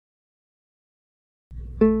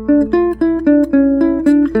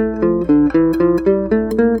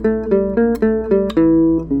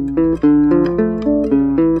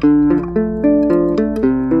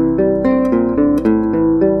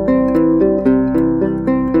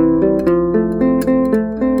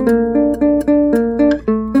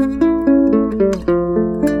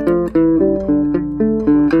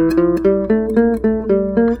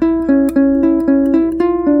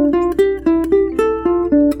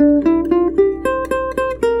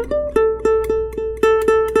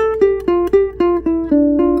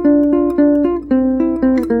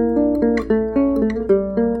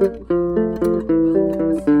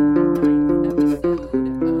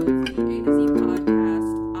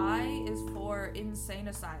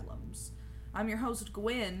I'm your host,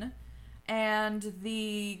 Gwyn, and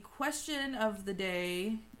the question of the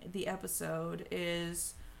day, the episode,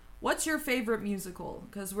 is, what's your favorite musical?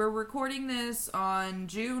 Because we're recording this on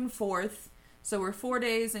June 4th, so we're 4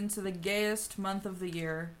 days into the gayest month of the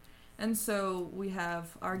year, and so we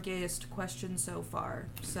have our gayest question so far.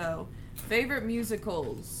 So, favorite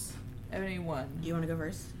musicals? Anyone? You want to go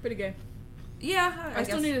first? Pretty gay. Yeah, I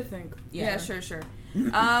still need to think. Yeah, sure.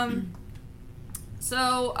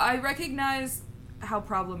 So, I recognize how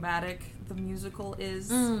problematic the musical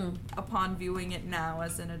is upon viewing it now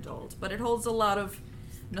as an adult, but it holds a lot of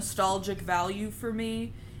nostalgic value for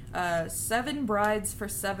me. Seven Brides for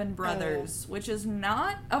Seven Brothers, which is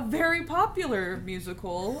not a very popular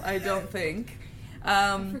musical, I don't think.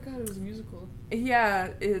 I forgot it was a musical. Yeah,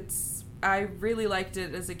 I really liked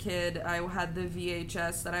it as a kid. I had the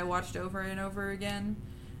VHS that I watched over and over again.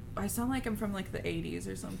 I sound like I'm from, like, the 80s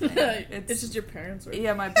or something. It's just your parents, right?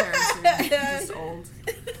 Yeah, my parents are just old.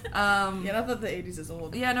 Yeah, not that the 80s is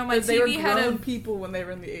old. Yeah, no, my TV TV had grown people when they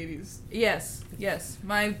were in the 80s. Yes.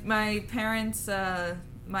 My parents,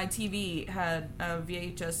 my TV had a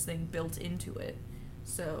VHS thing built into it.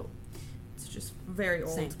 So, it's just very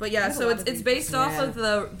old. Same. But yeah, There's a so lot of it's based off Yeah.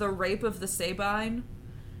 of the rape of the Sabine.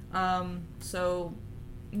 So,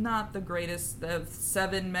 not the greatest. The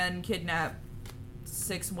 7 men kidnap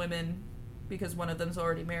 6 women because one of them's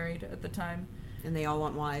already married at the time. And they all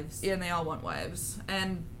want wives. Yeah, and they all want wives.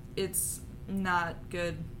 And it's not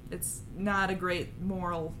good. It's not a great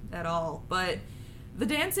moral at all. But the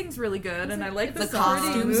dancing's really good, and I like the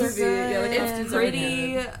costumes are good. Yeah, the It's costumes are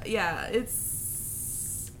pretty. good. Yeah, it's.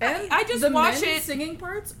 And I just the watch men it. singing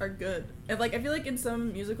parts are good. And, like, I feel like in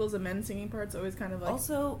some musicals, the men singing parts always kind of like...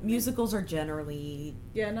 Also, musicals are generally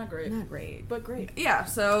Yeah, not great. not great. But great. Yeah,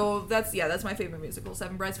 so that's my favorite musical,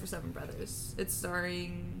 Seven Brides for Seven Brothers. It's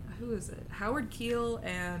starring, who is it? Howard Keel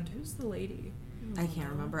and who's the lady? I can't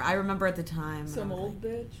remember. I remember at the time. Some old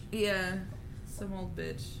bitch. Yeah, some old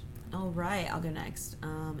bitch. All right, I'll go next.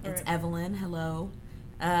 It's right. Evelyn. Hello.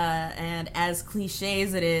 And as cliche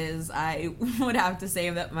as it is, I would have to say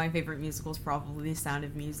that my favorite musical is probably Sound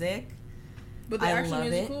of Music. But the I actual love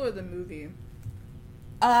musical or the movie?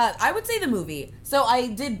 I would say the movie. So I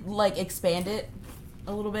did, like, expand it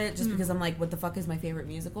a little bit just because I'm like, what the fuck is my favorite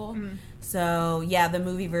musical? So, yeah, the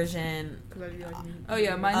movie version, Because I do like music. Oh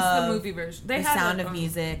yeah, mine's the movie version. They The had Sound it, of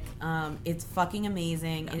Music. It's fucking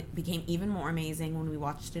amazing. It became even more amazing when we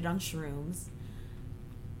watched it on Shrooms.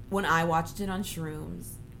 When I watched it on Shrooms.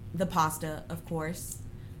 The pasta, of course.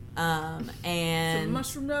 Some And...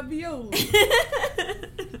 mushroom ravioli.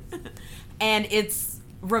 and it's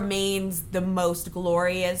remains the most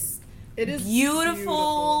glorious, It is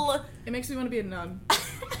beautiful. It makes me want to be a nun.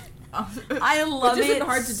 I love Which isn't it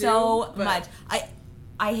hard to so do, but- much.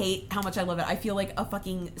 I hate how much I love it. I feel like a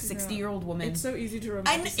fucking 60-year-old woman. It's so easy to And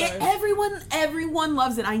romanticize. everyone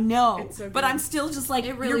loves it. I know, It's so but good. I'm still just like,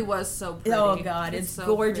 It really was so pretty. Oh god, it's so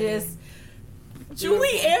gorgeous. pretty.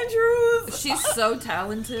 Julie Andrews. She's so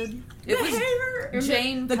talented. The hair,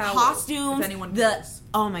 Jane the Powell, costumes, if anyone the knows.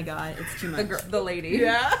 oh my god, it's too much. The lady.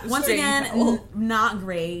 Yeah. Once Jane again, Powell. not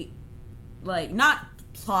great. Like, not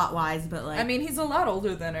plot wise, but like, I mean, he's a lot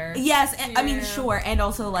older than her. yes, I mean, Yeah. sure, and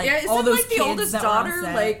also like Yeah, isn't all those like the kids oldest that were on daughter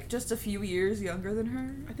set. like just a few years younger than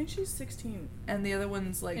her, I think she's 16. and the other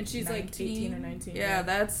one's like And she's, like, 18 or 19, Yeah, yeah.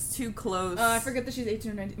 that's too close. I forget that she's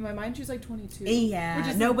 18 or 19. In my mind, she's like 22. Yeah, Which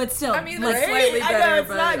is no, but still, I mean, like, that's slightly I know, better, it's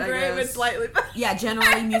but not I great, but guess. slightly better. yeah,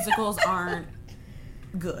 generally musicals aren't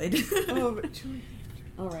good. Oh, but Julie.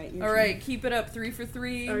 All right, All right, keep it up. 3 for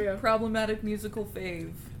 3. Oh, yeah. Problematic musical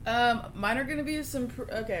fave. Mine are gonna be some.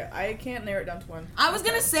 Okay, I can't narrow it down to one. I was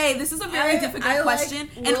gonna say this is a very difficult I question,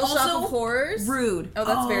 like and Little also Shop of Horrors. rude. Oh,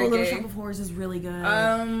 that's very Little gay. Shop of Horrors is really good.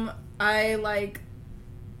 I like.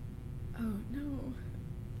 Oh no.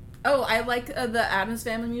 Oh, I like the Addams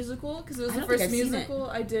Family musical because it was I the don't think first I've seen musical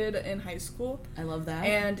I did in high school. I love that.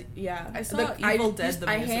 And yeah, I saw Evil Dead, the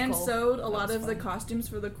I musical. hand sewed a That lot was of the fun. costumes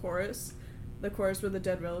for the chorus. The chorus were the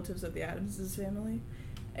dead relatives of the Addams' family,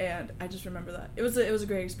 and I just remember that it was a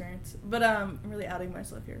great experience. But I'm really outing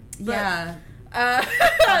myself here. But, yeah.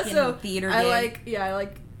 so Fucking theater I gig.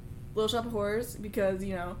 like Little Shop of Horrors because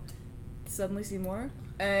suddenly see more,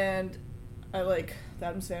 and I like the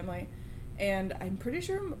Addams Family, and I'm pretty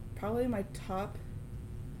sure probably my top.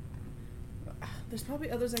 There's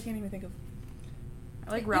probably others I can't even think of.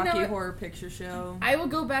 I like You know Rocky what? Horror Picture Show. I will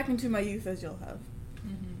go back into my youth as you'll have.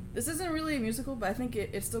 Mm-hmm. This isn't really a musical, but I think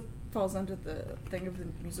it still falls under the thing of the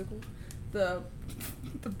musical. The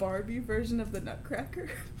Barbie version of the Nutcracker.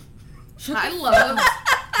 I love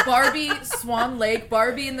Barbie, Swan Lake,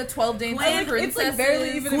 Barbie and the 12 Dancing Gwen, Princesses, It's like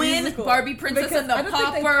barely even a Gwen, musical. Barbie Princess Because and the I don't think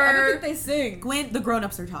Pauper. I don't think they sing. Gwen, the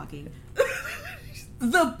grown-ups are talking.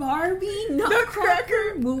 The Barbie Nutcracker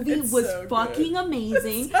Nutcracker movie It's was so good. fucking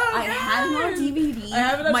amazing. It's so I had it on good. DVD. I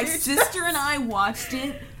have it on My VHS. sister and I watched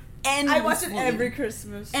it. I watch it endlessly. every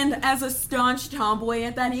Christmas. And as a staunch tomboy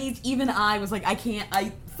at that age, even I was like,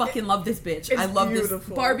 I fucking love this bitch. It's I love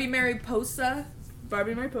beautiful. Barbie Mariposa.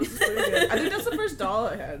 Barbie Mariposa is pretty good. I think that's the first doll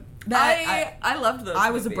I had. this. That I loved those. I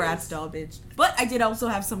was a movies. Bratz doll bitch. But I did also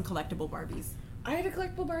have some collectible Barbies. I had a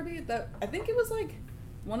collectible Barbie that I think it was like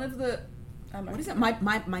one of the. What is it?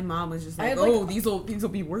 My mom was just I like, had, like, oh, these will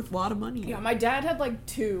be worth a lot of money. Yeah, my dad had like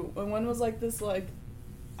two, and one was like this like.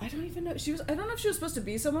 I don't even know. I don't know if she was supposed to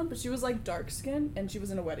be someone, but she was like dark skinned and she was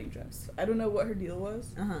in a wedding dress. I don't know what her deal was.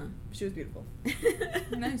 Uh-huh. She was beautiful.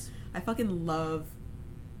 Nice. I fucking love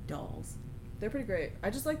dolls. They're pretty great. I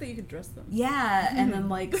just like that you could dress them. Yeah, and then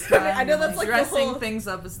like I know that's like the Dressing whole- things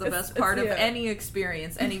up is the It's- best part of yeah. any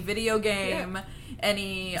experience, any video game,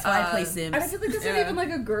 any. That's why I play Sims. And I feel like this isn't Yeah. even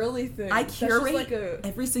like a girly thing. I That's just, curate like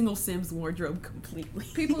every single Sims wardrobe completely.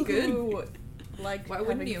 people Good. who like. Why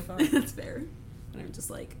wouldn't having you? Fun. That's fair. And I'm just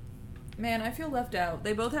like, Man, I feel left out.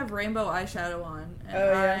 They both have rainbow eyeshadow on, and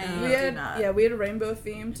Oh yeah, I we do had not. we had a rainbow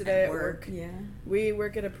theme today at work. yeah. We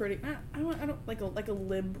work at a pretty I don't like a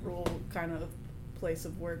liberal kind of place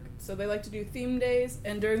of work. So they like to do theme days,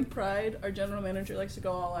 and during Pride, our general manager likes to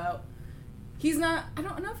go all out. He's not. I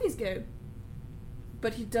don't know if he's gay,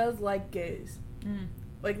 but he does like gays. Mm.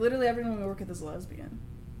 Like literally everyone we work with is a lesbian.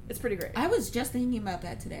 It's pretty great. I was just thinking about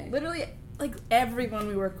that today. Literally, like everyone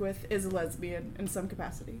we work with is a lesbian in some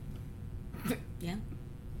capacity. Yeah.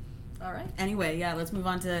 All right. Anyway, yeah, let's move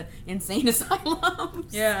on to insane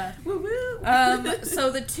asylums. Yeah. Woo woo. So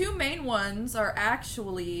the two main ones are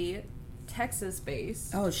actually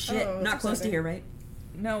Texas-based. Oh shit! Oh, Not that's close to exciting. here, right?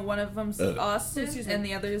 No, one of them's Austin, Excuse me. and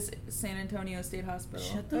the other is San Antonio State Hospital.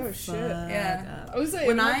 Shut the Oh, fuck shit. Yeah. up. I would say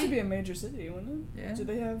When it would have I- to be a major city, wouldn't it? Yeah. Do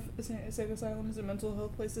they have state asylums and mental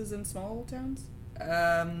health places in small towns?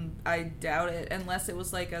 I doubt it, unless it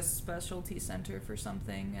was like a specialty center for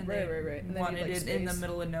something, and Right, they right. And they wanted need, like, it in the space.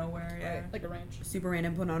 middle of nowhere. Yeah. Right, like a ranch. Super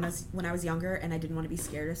random. When I was younger and I didn't want to be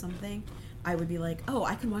scared of something, I would be like, oh,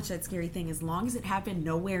 I can watch that scary thing as long as it happened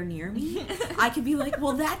nowhere near me. I could be like,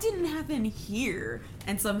 well, that didn't happen here,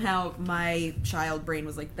 and somehow my child brain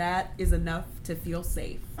was like, that is enough to feel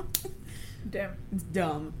safe. Damn. It's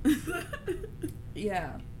dumb.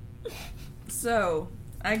 Yeah. So,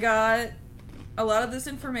 I got a lot of this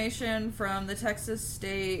information from the Texas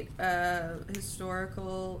State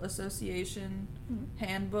Historical Association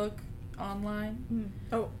handbook online.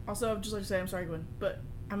 Oh, also, I'd just like to say, I'm sorry, Gwen, but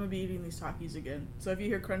I'm gonna be eating these Takis again. So if you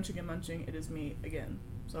hear crunching and munching, it is me again.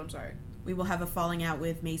 So I'm sorry. We will have a falling out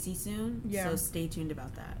with Macy soon, Yeah. so stay tuned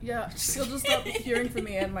about that. Yeah, you'll just stop hearing from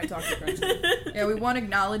me and my Taki crunching. Yeah, we won't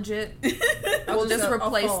acknowledge it. I'll We'll just I'll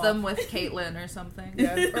replace fall them off. with Caitlin or something.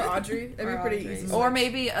 Yeah, or Audrey. That'd Or be pretty Audrey. easy. Or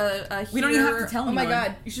maybe a We don't even have here- to tell Oh my anyone.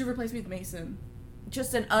 god, you should replace me with Mason.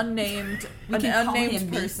 just an unnamed We an can call him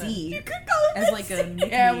unnamed person. Macy could call as like a nickname.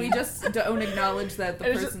 Yeah, we just don't acknowledge that the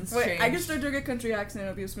It is person's wait, changed. I can start doing a country accent.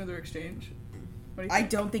 It'll be a smoother exchange. What do you I think?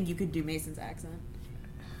 don't think you could do Mason's accent.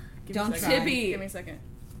 Give me a don't second. try. Tibby. Give me a second.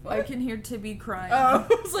 I What? can hear Tibby crying. Oh,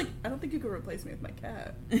 I was like, I don't think you could replace me with my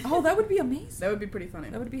cat. Oh, that would be amazing. That would be pretty funny.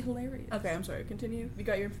 That would be hilarious. Okay, I'm sorry. Continue. You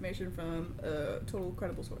got your information from a total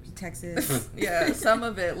credible source. Texas. Yeah, some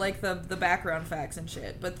of it, like the background facts and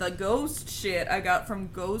shit. But the ghost shit I got from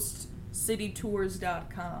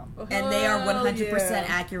ghostcitytours.com. And they are 100% yeah.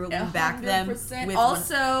 accurate. We back them with 100%.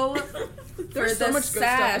 Also, for There's the so much ghost stuff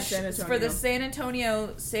in SASH, San Antonio. for the San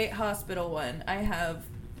Antonio State Hospital one, I have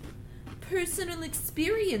personal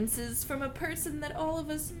experiences from a person that all of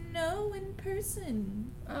us know in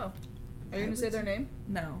person. Oh. Are you going to say their name?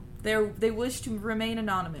 No, they wish to remain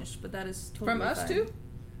anonymous, but that is totally From us, fine. too?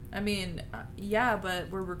 I mean, yeah, but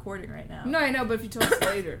we're recording right now. No, I know, but if you tell us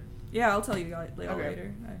later. Yeah, I'll tell you guys later.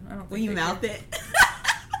 Okay. I don't think Will you they mouth care. it?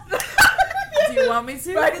 Do you want me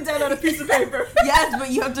to? Write it down on a piece of paper. Yes,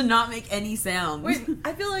 but you have to not make any sounds. Wait,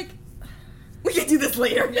 I feel like... We can do this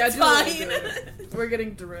later. Yeah, it's do it fine. later. We're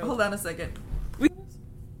getting derailed. Hold on a second.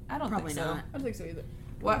 I don't Probably think so. not. I don't think so either.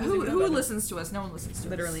 What, Does it who know better? listens to us? No one listens to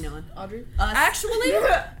Literally us. no one. Audrey? Us. Actually,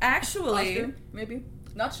 Oscar? Maybe?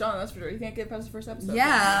 Not Sean, that's for sure. You can't get past the first episode.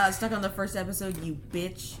 Yeah, stuck on the first episode, you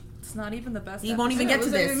bitch. it's not even the best. He won't even Yeah, get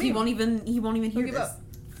to what does that this. even He mean? won't even hear give this. up.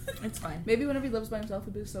 It's fine. Maybe whenever he lives by himself,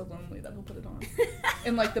 he'll be so lonely that he'll put it on.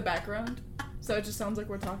 In, like, the background. So it just sounds like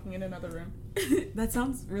we're talking in another room. That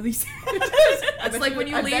sounds really sad. It's like when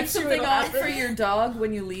you I leave bet you something it'll on happen. for your dog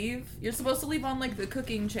when you leave. You're supposed to leave on like the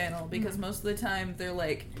cooking channel because most of the time they're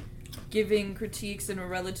like giving critiques in a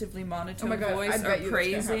relatively monotone Oh my God, I voice bet or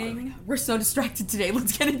you that's gonna praising. We're so distracted today.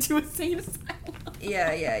 Let's get into insane asylum.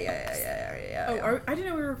 Yeah. Oh, I didn't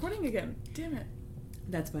know we were recording again. Damn it.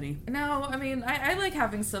 That's funny. No, I mean I like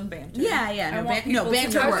having some banter. Yeah. I No, want no people to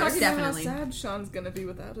banter I was works, talking definitely. about how sad Sean's gonna be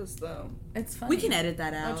without us, though. It's fun. We can edit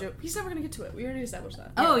that Oh, out. joke. He's never gonna get to it. We already established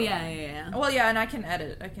that. Oh, yeah. Well, yeah, and I can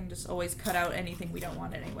edit. I can just always cut out anything we don't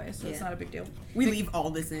want anyway, so it's Yeah. not a big deal. We leave all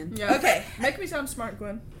this in. Yeah. Okay. Make me sound smart,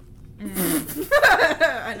 Gwen.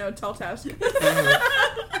 I know, tall task.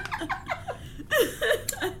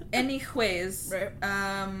 Anyways, Right.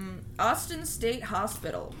 Austin State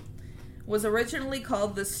Hospital was originally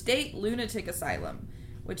called the State Lunatic Asylum,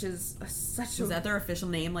 which is such a. Was that their official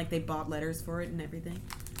name? Like they bought letters for it and everything?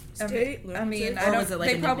 State I mean, lunatic? I Or don't. was it like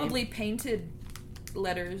They a nickname? probably painted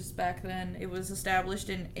letters back then. It was established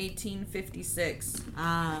in 1856.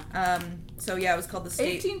 Ah. So yeah, it was called the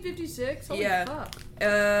State. 1856? Holy Yeah. fuck.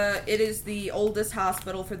 It is the oldest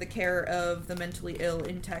hospital for the care of the mentally ill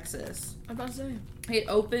in Texas. I'm about to say. It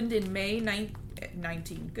opened in May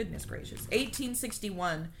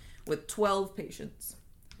 1861 with 12 patients.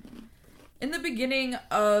 In the beginning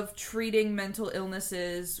of treating mental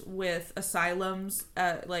illnesses with asylums,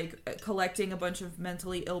 collecting a bunch of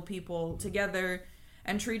mentally ill people together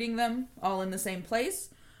and treating them all in the same place,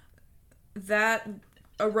 that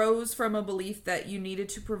arose from a belief that you needed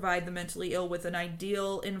to provide the mentally ill with an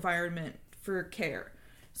ideal environment for care,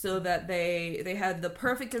 so that they had the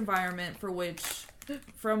perfect environment from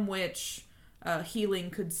which healing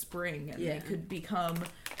could spring and they could become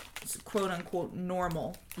quote unquote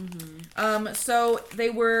normal. So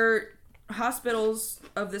hospitals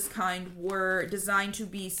of this kind were designed to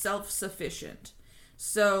be self-sufficient.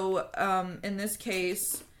 So in this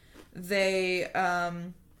case, they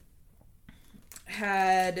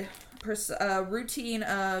had a routine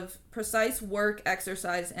of precise work,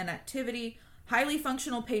 exercise, and activity. Highly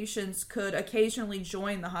functional patients could occasionally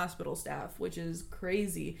join the hospital staff, which is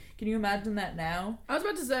crazy. Can you imagine that now? I was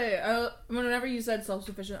about to say, whenever you said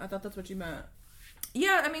self-sufficient, I thought that's what you meant.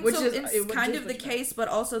 Yeah, I mean, Which so is- it's which kind is of the what you meant. case, but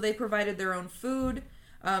also they provided their own food.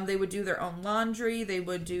 They would do their own laundry. They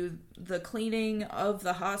would do the cleaning of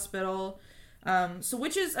the hospital. So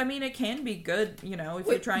which is, I mean, it can be good, if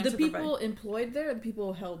you're trying the to people provide employed there, or the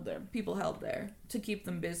people held there. people held there to keep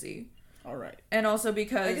them busy. All right. And also I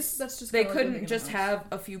guess because that's just they kinda like living couldn't in a just house. have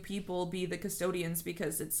a few people be the custodians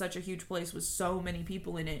because it's such a huge place with so many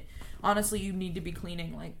people in it. Honestly, you need to be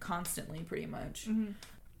cleaning like constantly pretty much. Mm-hmm.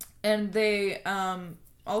 And they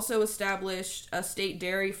also established a state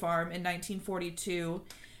dairy farm in 1942,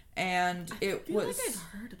 and it was like I've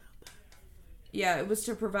heard about that. yeah, it was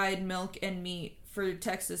to provide milk and meat for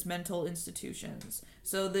Texas mental institutions.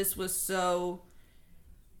 So this was so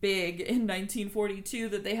big in 1942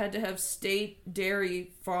 that they had to have state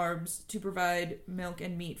dairy farms to provide milk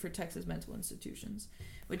and meat for Texas mental institutions,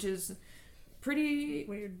 which is pretty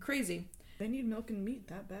Weird. crazy. They need milk and meat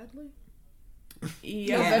that badly?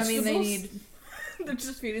 Yeah, No I mean they vegetables? need. They're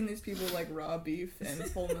just feeding these people like raw beef and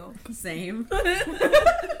whole milk. Same.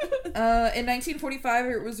 In 1945,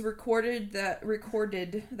 it was recorded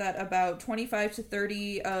that about 25 to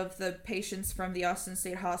 30 of the patients from the Austin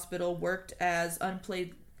State Hospital worked as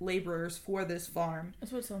unpaid laborers for this farm.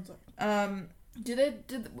 That's what it sounds like.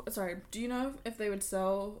 Do you know if they would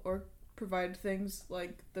sell or provide things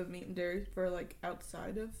like the meat and dairy for like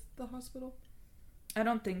outside of the hospital? I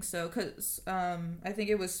don't think so, because I think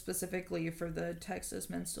it was specifically for the Texas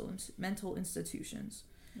mental institutions.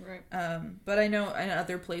 Right. But I know in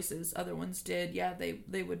other places, other ones did. Yeah,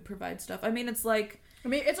 they would provide stuff. I mean, it's like, I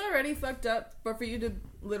mean, it's already fucked up, but for you to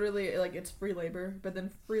literally, like, it's free labor, but then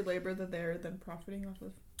free labor that they're then profiting off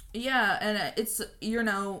of. yeah, and it's,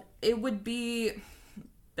 it would be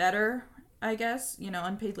better I guess.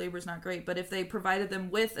 Unpaid labor is not great, but if they provided them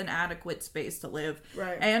with an adequate space to live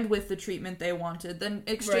Right. and with the treatment they wanted, then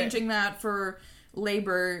exchanging that for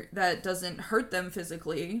labor that doesn't hurt them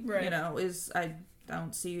physically, Right. I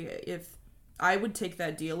don't see if I would take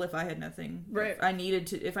that deal if I had nothing. Right. If I needed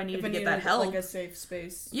to get that help. Like a safe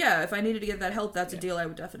space. Yeah, if I needed to get that help, that's a deal I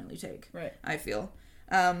would definitely take. Right. I feel.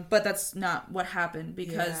 But that's not what happened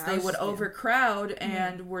because they would overcrowd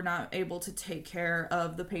and were not able to take care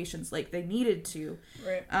of the patients like they needed to.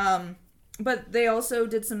 Right. But they also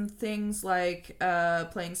did some things like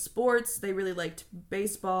playing sports. They really liked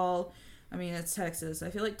baseball. I mean, it's Texas. I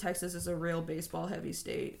feel like Texas is a real baseball-heavy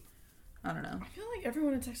state. I don't know. I feel like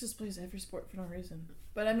everyone in Texas plays every sport for no reason.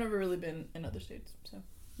 But I've never really been in other states, so.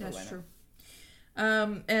 That's true.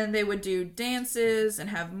 And they would do dances and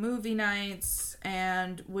have movie nights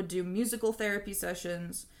and would do musical therapy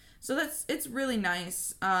sessions. So it's really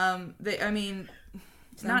nice. It's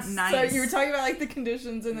not nice. So you were talking about like the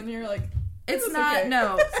conditions, and then you're like, it's "This is not. okay."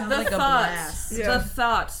 No, Sounds the like a thought. blast. Yeah. The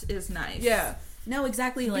thought is nice. Yeah. No,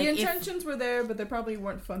 exactly. Like The intentions were there, but they probably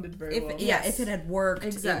weren't funded very well. if it had worked,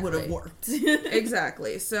 Exactly. it would have worked.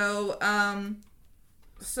 Exactly. So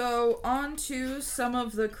on to some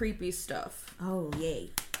of the creepy stuff. Oh yay!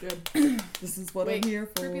 Good. This is what Wait, I'm here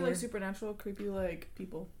for. creepy like supernatural, creepy like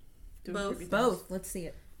people doing Both. creepy things. Both. Let's see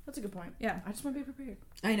it. That's a good point. Yeah. I just want to be prepared.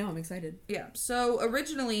 I know. I'm excited. Yeah. So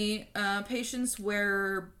originally, patients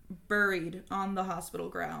were buried on the hospital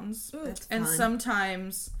grounds, Ooh. That's and fun.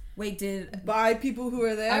 sometimes. Wait, By people who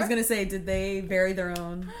are there. I was gonna say, did they bury their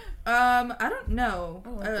own? I don't know. I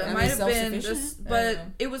like It that. Are might they have been self-sufficient? just, I but don't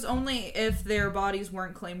know. it was only if their bodies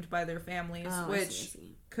weren't claimed by their families, Oh, I which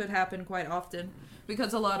see. could happen quite often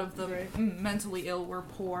because a lot of the Right. mentally ill were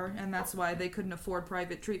poor, and that's why they couldn't afford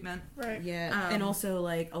private treatment. Right. Yeah, Um, and also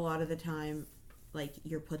like a lot of the time, like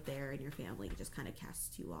you're put there and your family just kind of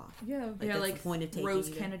casts you off. Yeah. Like, yeah, that's like the point of taking Rose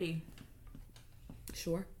you. Kennedy.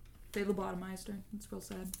 Sure. They lobotomized her. It's real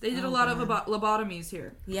sad. They did Oh, a lot of God. lobotomies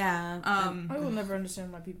here. Yeah. I will never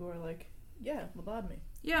understand why people are like, yeah, lobotomy.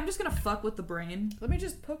 Yeah, I'm just gonna fuck with the brain. Let me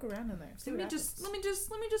just poke around in there. See Let what me just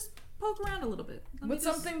happens. let me just poke around a little bit. Let me With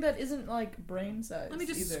just- something that isn't like brain size. Let me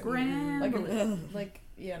just either. scramble it.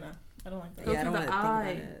 Yeah, no, I don't like that. Go yeah, I through don't the want to eye.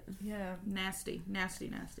 think about it. Yeah, Nasty, nasty,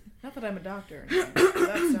 nasty. not that I'm a doctor. Or anything, but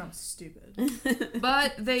that sounds stupid.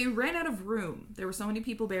 But they ran out of room. There were so many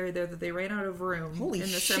people buried there that they ran out of room Holy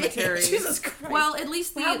in the shit. cemetery. Jesus Christ. Well, at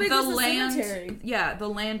least How big the was the land, cemetery? yeah, the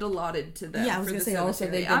land allotted to them. Yeah, I was for gonna the say also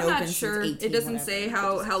cemetery. they've been I'm not open since sure. 18 It doesn't whatever. say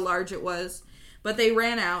how large it was, but they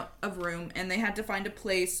ran out of room and they had to find a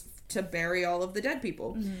place to bury all of the dead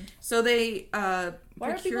people. So they Why are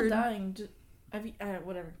people procured. dying?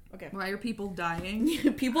 Whatever. Okay. Why are people dying?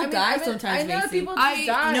 People I mean, die I mean, sometimes. I know Macy. people just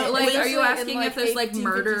die. No, like, are you especially asking in, if there's like 1856.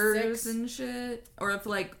 murders and shit, or if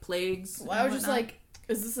like plagues? Well, I was and just whatnot? like,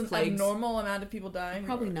 is this an Plagues. abnormal amount of people dying?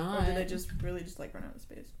 Probably Or not. did they just really just like run out of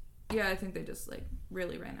space? Yeah, I think they just like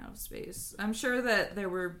really ran out of space. I'm sure that there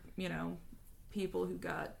were, people who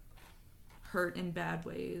got hurt in bad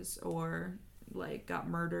ways or like got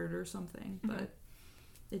murdered or something, but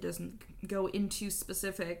it doesn't go into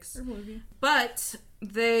specifics. Or movie. But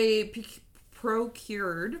they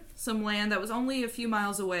procured some land that was only a few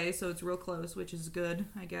miles away, so it's real close, which is good,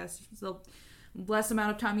 I guess. So less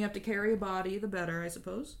amount of time you have to carry a body, the better, I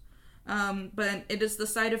suppose. But it is the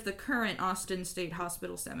site of the current Austin State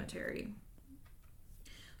Hospital Cemetery.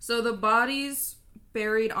 So the bodies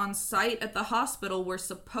buried on site at the hospital were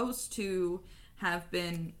supposed to have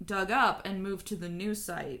been dug up and moved to the new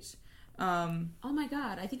site. Oh my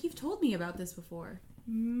god, I think you've told me about this before.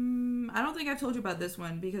 I don't think I've told you about this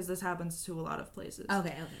one because this happens to a lot of places.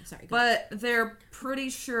 Okay, sorry. But they're pretty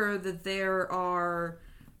sure that there are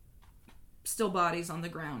still bodies on the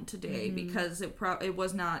ground today because it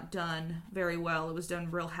was not done very well. It was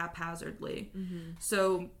done real haphazardly.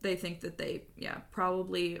 So they think that they,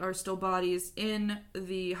 probably are still bodies in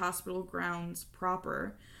the hospital grounds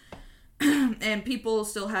proper. And people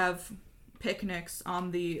still have picnics on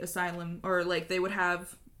the asylum, or like they would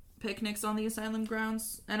have picnics on the asylum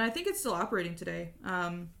grounds. And I think it's still operating today.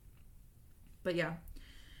 But yeah.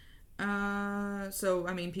 So,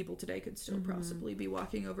 I mean, people today could still possibly be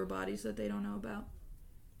walking over bodies that they don't know about.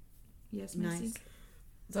 Yes, Missy? Nice.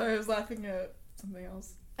 Sorry, I was laughing at something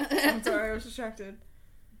else. I'm sorry, I was distracted.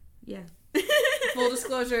 Yeah. Full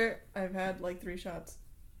disclosure, I've had like 3 shots.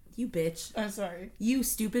 You bitch. I'm sorry. You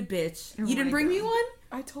stupid bitch. Oh You didn't my bring me God. one?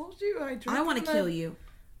 I told you. I want to kill you.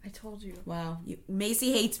 I told you. Wow.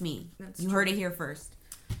 Macy hates me. That's You true. heard it here first.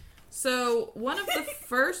 So, one of the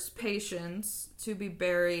first patients to be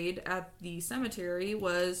buried at the cemetery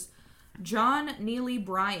was John Neely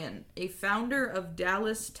Bryan, a founder of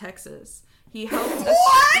Dallas, Texas. He helped us.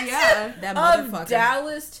 What? Yeah. That Of motherfucker.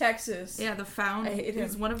 Dallas, Texas. Yeah, the founder. I hate him.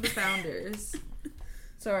 He's one of the founders.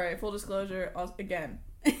 Sorry, full disclosure, again.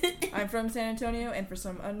 I'm from San Antonio, and for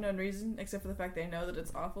some unknown reason, except for the fact that I know that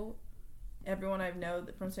it's awful, everyone I know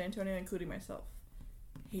that from San Antonio, including myself,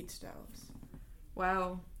 hates Dallas.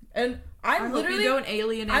 Wow. And I I'm hope literally you don't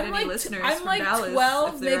alienate I'm any like listeners I'm from like Dallas.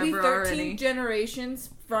 12, if there maybe ever are 13 any. generations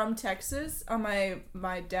from Texas on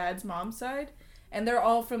my dad's mom's side, and they're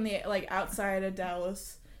all from the outside of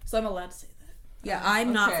Dallas. So I'm allowed to say that. Yeah,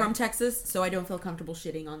 I'm not Okay. from Texas, so I don't feel comfortable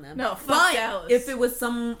shitting on them. No, fuck but Dallas. if it was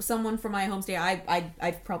someone from my home state,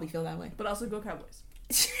 I'd probably feel that way. But also go Cowboys.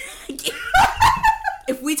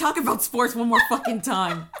 If we talk about sports one more fucking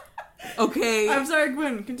time, okay? I'm sorry,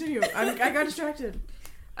 Gwen. Continue. I got distracted.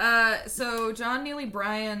 So John Neely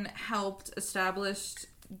Bryan helped establish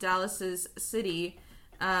Dallas's city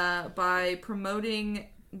by promoting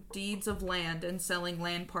deeds of land and selling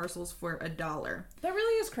land parcels for $1. That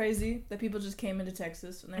really is crazy that people just came into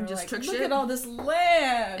Texas and they And were just like, took look shit. at all this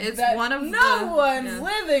land It's that one of no the- one's yeah.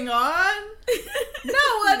 living on.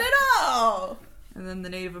 No one at all. And then the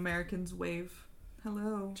Native Americans wave.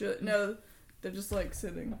 Hello. No, they're just like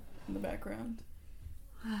sitting in the background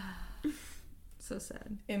So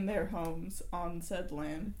sad. in their homes on said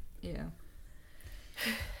land. Yeah.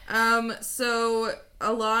 So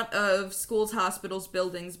a lot of schools, hospitals,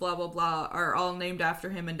 buildings, blah blah blah, are all named after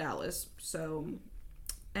him in Dallas. So,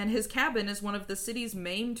 and his cabin is one of the city's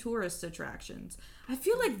main tourist attractions. I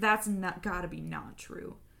feel like that's gotta be not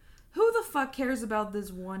true. Who the fuck cares about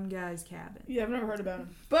this one guy's cabin? Yeah, I've never heard about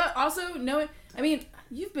him. But also,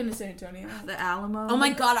 you've been to San Antonio. The Alamo. Oh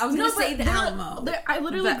my god, I was gonna No, say but the Alamo. I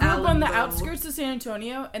literally The grew up on the Alamo. outskirts of San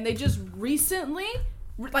Antonio, and they just recently,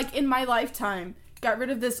 like in my lifetime, got rid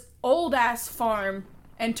of this old ass farm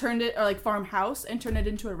and turned it, or like farmhouse, and turned it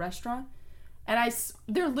into a restaurant. And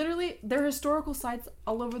they're historical sites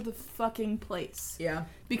all over the fucking place. Yeah.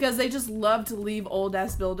 Because they just love to leave old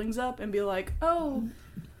ass buildings up and be like, oh,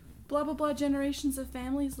 blah blah blah generations of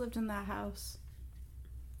families lived in that house.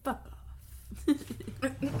 Fuck off.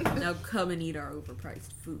 Now come and eat our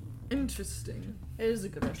overpriced food. Interesting. It is a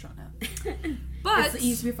good restaurant now. But It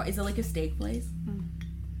used to be. Is it like a steak place?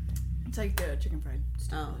 It's like the chicken fried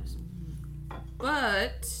steak Oh. place.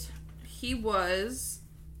 but he was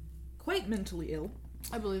quite mentally ill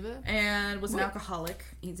I believe it. and was an Wait. alcoholic.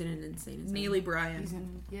 He's in an insane asylum. Neely Bryan. He's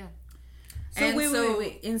in, yeah. So And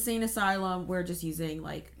wait. Insane asylum. We're just using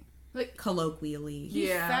like Like, colloquially. he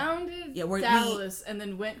Yeah. founded Yeah, we- Dallas and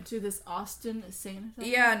then went to this Austin insane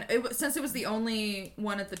asylum. Yeah, and since it was the only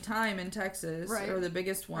one at the time in Texas, Right. or the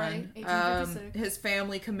biggest one, Right, 1856. his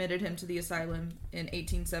family committed him to the asylum in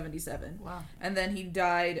 1877. Wow. And then he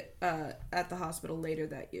died at the hospital later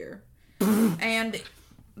that year. And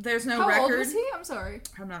there's no How record. old was he? I'm sorry.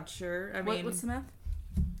 I'm not sure. I mean, What's the math?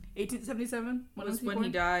 1877? what was when he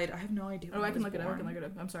died? I have no idea. Oh, when I he can was look it up. I born. can look it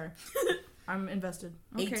up. I'm sorry. I'm invested.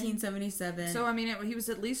 Okay. 1877. So I mean, he was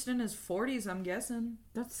at least in his 40s. I'm guessing.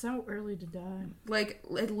 That's so early to die. Like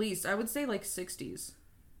at least I would say like 60s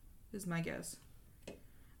is my guess.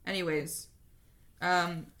 Anyways,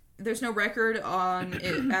 there's no record on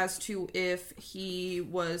it as to if he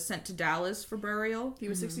was sent to Dallas for burial. He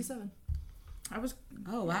was 67. I was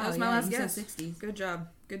oh wow, that was my yeah, last he said guess. 60s.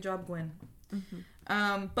 Good job, Gwen.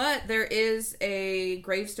 But there is a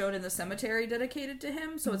gravestone in the cemetery dedicated to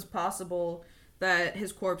him, so it's possible that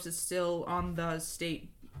his corpse is still on the state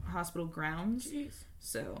hospital grounds. Jeez.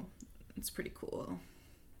 So it's pretty cool.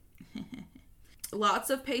 Lots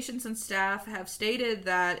of patients and staff have stated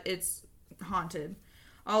that it's haunted,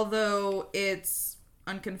 although it's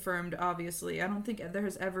unconfirmed, obviously. I don't think there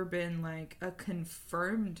has ever been like a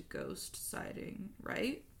confirmed ghost sighting,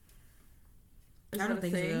 right? Is I that don't a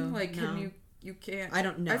think so, Like, no. can you can't. I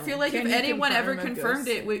don't know. I feel like Can if you anyone ever confirm a confirmed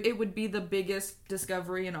ghost? it would be the biggest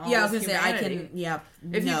discovery in all Yeah, I of was gonna say I humanity. can. Yeah.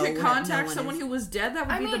 If no, you could no contact one someone is. who was dead, that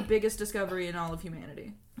would I be the mean- biggest discovery in all of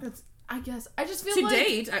humanity. That's, I guess. I just feel To like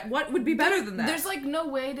date, what would be better than that? there's like no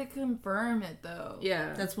way to confirm it though.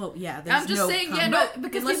 yeah. That's what. Yeah. There's I'm just no saying, yeah, com- no,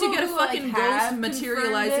 because unless you people get a who, like, fucking have ghost confirmed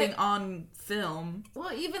materializing it- on film.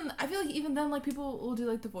 Well, even I feel like even then, like people will do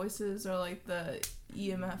like the voices or like the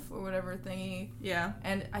EMF or whatever thingy, Yeah.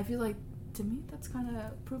 and I feel like to me that's kind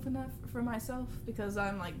of proof enough for myself because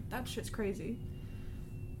I'm like that shit's crazy.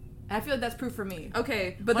 And I feel like that's proof for me.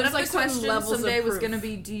 Okay, But but one there's, of like, the certain questions levels of someday was proof. going to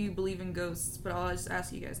be, do you believe in ghosts? But I'll just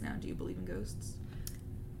ask you guys now, do you believe in ghosts?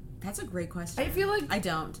 That's a great question. I feel like I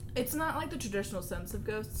don't. it's not like the traditional sense of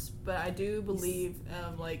ghosts, but I do believe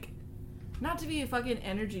like not to be a fucking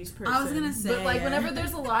energies person. I was gonna say, but like yeah. whenever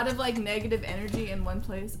there's a lot of like negative energy in one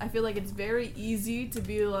place, I feel like it's very easy to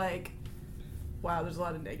be like, wow, there's a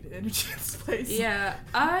lot of negative energy in this place. Yeah,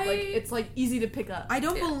 it's like easy to pick up. I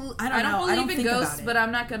don't believe. I don't know. believe I don't in think ghosts, about it. but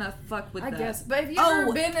I'm not gonna fuck with I that. guess, but have you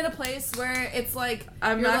ever been in a place where it's like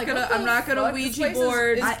I'm you're not like, gonna- what the I'm not gonna fuck? This Ouija place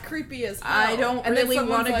board. Is creepy as hell. I don't And then really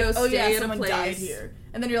someone's wanna like, go oh, yeah, stay at a someone died place. here,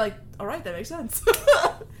 and then you're like, all right, that makes sense.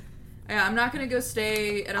 Yeah, I'm not gonna go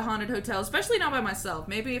stay at a haunted hotel, especially not by myself.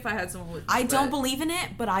 Maybe if I had someone with me. I don't but- believe in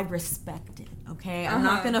it, but I respect it. Okay, I'm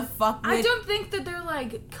not gonna fuck with. I don't think that they're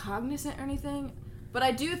like cognizant or anything, but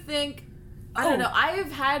I do think I don't know. I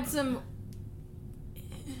have had some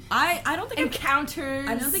I don't think encounters.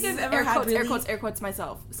 I don't think I've ever air had quotes, really air quotes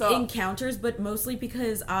myself. So encounters, but mostly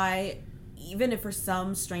because even if for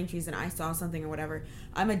some strange reason I saw something or whatever,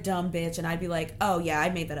 I'm a dumb bitch and I'd be like, oh yeah, I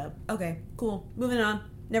made that up. Okay, cool, moving on.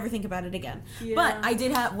 Never think about it again. Yeah. But I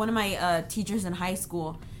did have one of my teachers in high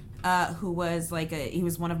school who was like he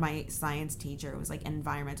was one of my science teacher. It was like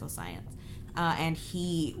environmental science. And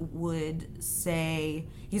he would say,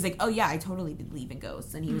 he's like, oh yeah, I totally believe in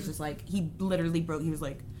ghosts. And he was just like, he literally he was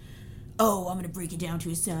like, oh, I'm going to break it down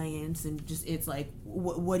to a science. And just, it's like,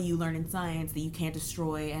 what do you learn in science? That you can't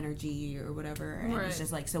destroy energy or whatever. And it's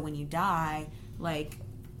just like, so when you die, like,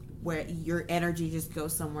 where your energy just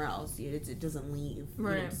goes somewhere else. It doesn't leave.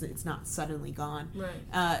 Right. You know, it's not suddenly gone. Right.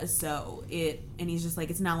 And he's just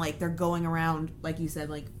like, it's not like they're going around, like you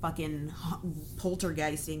said, like fucking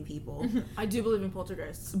poltergeisting people. I do believe in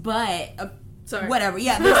poltergeists. But, Sorry. whatever.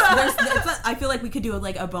 Yeah, I feel like we could do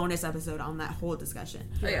like a bonus episode on that whole discussion.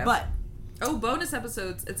 Yeah. But, bonus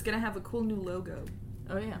episodes. It's gonna have a cool new logo.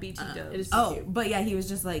 Oh yeah. BT Dubs. It is so cute. but yeah, he was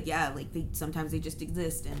just like, yeah, like sometimes they just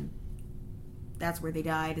exist and that's where they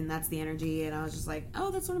died and that's the energy. And I was just like, oh,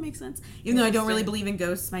 that sort of makes sense. Even though I don't really believe in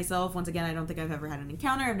ghosts myself. Once again, I don't think I've ever had an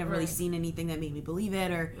encounter. I've never really seen anything that made me believe it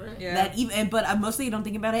or that even. But I mostly don't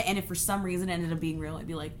think about it. And if for some reason it ended up being real, I'd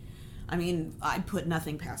be like, I mean, I'd put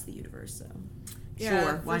nothing past the universe. So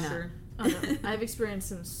sure, why not? Sure. I've experienced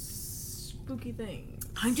some spooky things.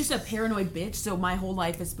 I'm just a paranoid bitch, so my whole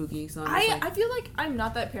life is spooky. So I feel like I'm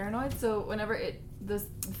not that paranoid. So whenever the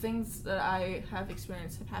things that I have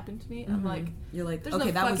experienced have happened to me, I'm like, you're like, there's okay,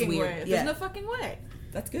 no that was fucking weird. way. Yeah. There's no fucking way.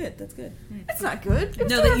 That's good. That's good. It's not good. It's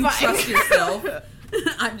No, that you terrifying. trust yourself.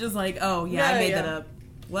 I'm just like, oh yeah, I Yeah, made yeah. that up.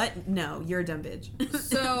 What? No, you're a dumb bitch.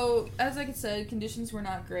 So, as I said, conditions were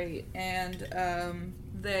not great, and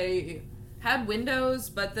they had windows,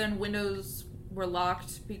 but then windows were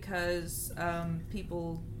locked because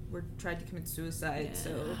people tried to commit suicide,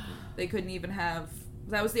 so they couldn't even have.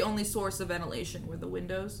 That was the only source of ventilation were the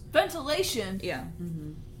windows. Ventilation. Yeah,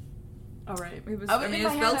 All right. it was. Oh, I mean, in it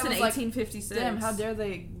was my head, built I in was like, 1856. Damn, how dare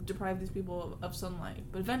they deprive these people of sunlight?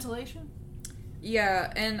 But ventilation?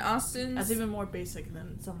 Yeah, and Austin's. That's even more basic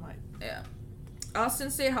than sunlight. Yeah. Austin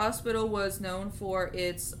State Hospital was known for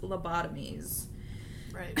its lobotomies.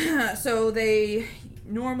 Right. So they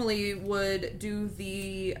normally would do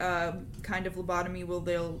the kind of lobotomy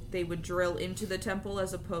where they would drill into the temple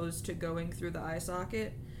as opposed to going through the eye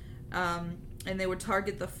socket. And they would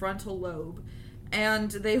target the frontal lobe.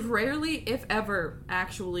 And they rarely, if ever,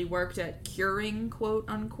 actually worked at curing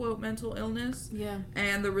quote-unquote mental illness. Yeah.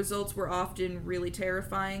 And the results were often really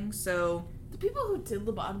terrifying, so... The people who did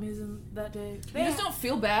lobotomies in that day, They just don't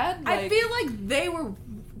feel bad. I feel like they were.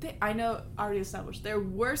 I know, already established, they're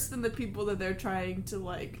worse than the people that they're trying to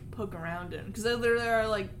like poke around in, because they literally are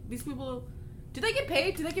like, these people. Do they get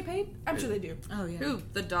paid? Do they get paid? I'm sure they do. Oh yeah. Who?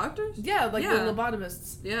 The doctors? Yeah, like Yeah. the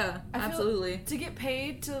lobotomists. Yeah, I feel absolutely. To get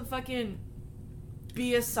paid to fucking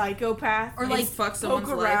be a psychopath Or, like, fuck someone's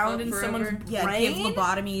poke life around up in forever. someone's Yeah, brain. give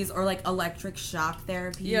lobotomies or like electric shock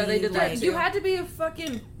therapy. Yeah, they did that like, too. You had to be a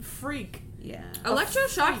fucking freak. Yeah.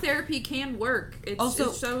 Electroshock therapy can work. It's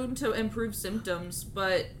Also- shown to improve symptoms,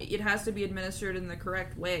 but it has to be administered in the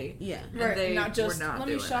correct way. Yeah. And they not just were not let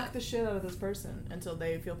me doing shock it. the shit out of this person until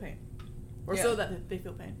they feel pain, or Yeah. so that they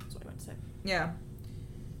feel pain. That's what I meant to say. Yeah.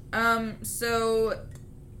 So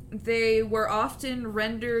they were often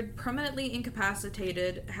rendered permanently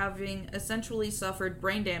incapacitated, having essentially suffered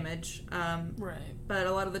brain damage. Right. But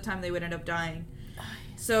a lot of the time they would end up dying.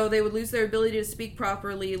 So they would lose their ability to speak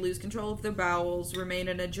properly, lose control of their bowels, remain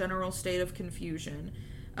in a general state of confusion.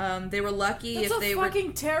 They were lucky That's if they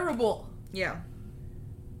fucking terrible. Yeah.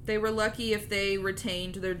 They were lucky if they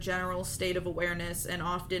retained their general state of awareness and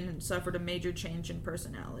often suffered a major change in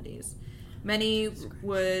personalities. Many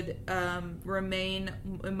would remain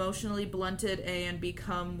emotionally blunted and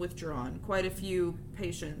become withdrawn. Quite a few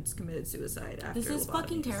patients committed suicide after This is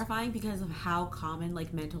fucking lobotomies. terrifying because of how common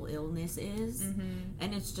like mental illness is,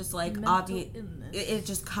 and it's just like Mental obvious. illness. It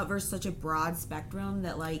just covers such a broad spectrum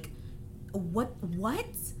that like, what?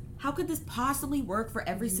 How could this possibly work for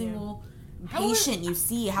every single patient you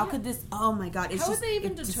see. How could this? Oh my god! It's how just would they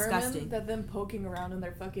even it's determine disgusting. that them poking around in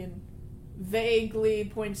their fucking vaguely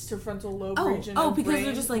points to frontal lobe region? Oh, of because brain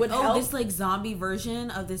they're just like, would help? this like zombie version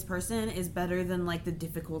of this person is better than like the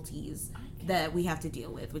difficulties that we have to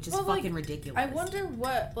deal with, which is Well, like, fucking ridiculous. I wonder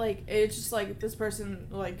what, like, it's just like this person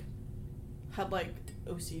like had like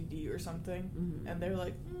OCD or something, and they're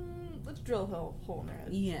like, let's drill a hole in their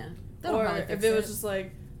head. Yeah. Or if it was just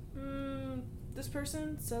like, this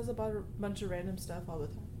person says about a bunch of random stuff all the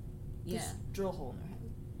time. Just drill a hole in their head.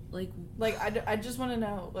 Like I just want to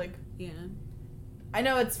know, like, I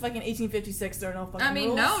know it's fucking 1856. There are no fucking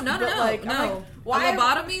rules. no. Like, no. Why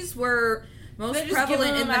Lobotomies were most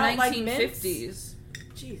prevalent in the 1950s.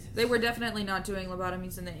 Jesus. They were definitely not doing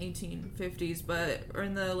lobotomies in the 1850s, or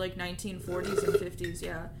in the like 1940s and 50s.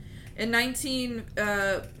 Yeah, in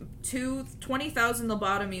 20,000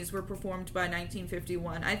 lobotomies were performed by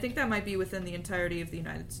 1951. I think that might be within the entirety of the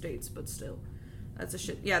United States, but still, that's a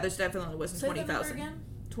shit. Yeah, there's definitely wasn't 20,000.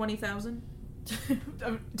 20,000.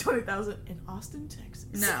 20,000 in Austin, Texas.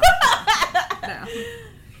 No. No.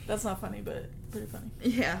 That's not funny, but pretty funny.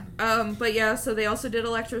 Yeah. But yeah, so they also did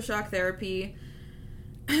electroshock therapy.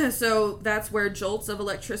 So that's where jolts of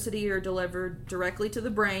electricity are delivered directly to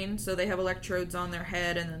the brain. So they have electrodes on their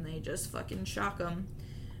head and then they just fucking shock them.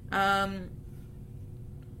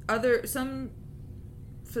 Some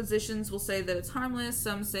physicians will say that it's harmless.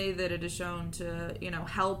 Some say that it is shown to,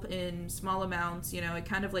 help in small amounts. It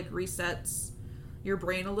kind of like resets your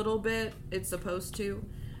brain a little bit. It's supposed to.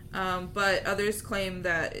 But others claim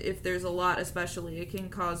that if there's a lot, especially, it can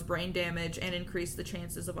cause brain damage and increase the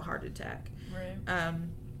chances of a heart attack. Right.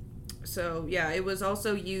 So yeah, it was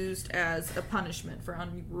also used as a punishment for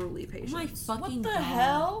unruly patients. Oh my fucking What the god.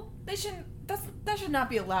 hell? They shouldn't. That should not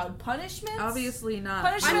be allowed. Punishments? Obviously not.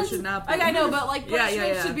 Punishments Should not be. Like, I know, but like Yeah,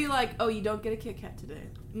 punishment yeah. should be like, oh, you don't get a Kit Kat today.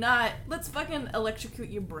 Not let's fucking electrocute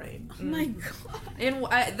your brain. Oh my god. And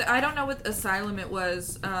I don't know what asylum it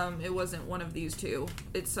was. It wasn't one of these two.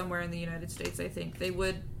 It's somewhere in the United States, I think. They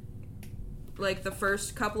would, like, the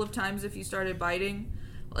first couple of times if you started biting,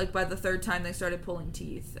 like, by the third time they started pulling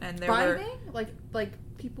teeth. And there Biting? were... Like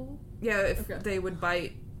people? Yeah, if Okay. they would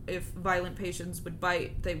bite, if violent patients would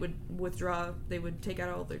bite, they would withdraw, they would take out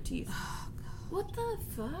all their teeth. What the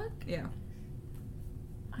fuck? Yeah.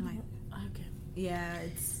 Okay. Yeah,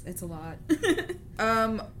 it's a lot.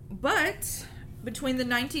 But between the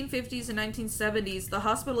 1950s and 1970s, the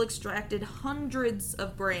hospital extracted hundreds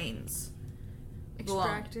of brains.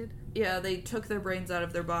 Extracted? Yeah, they took their brains out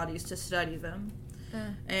of their bodies to study them.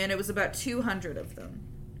 And it was about 200 of them.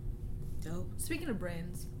 Dope. Speaking of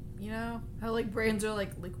brains, you know how like brains are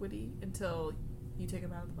like liquidy until you take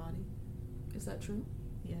them out of the body? Is that true?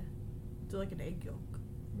 Yeah. They're like an egg yolk.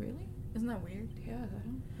 Really? Isn't that weird? Yeah,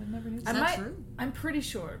 I never knew. I that might, true? I'm pretty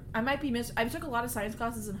sure. I might be I took a lot of science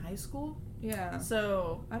classes in high school, Yeah.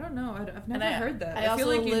 so I don't know. I've and never heard that. I feel also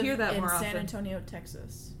like you live hear that in more San often. Antonio,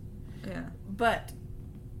 Texas. Yeah. But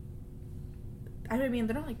I mean,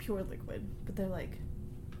 they're not like pure liquid, but they're like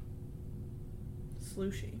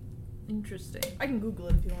slushy. Interesting. I can Google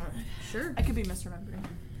it if you want. Sure. I could be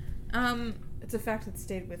misremembering. It's a fact that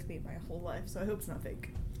stayed with me my whole life, so I hope it's not fake.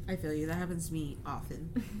 I feel you. That happens to me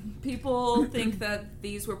often. People think that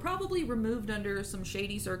these were probably removed under some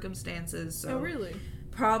shady circumstances. So Oh, really?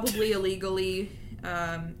 probably illegally,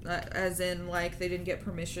 as in, like, they didn't get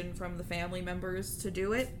permission from the family members to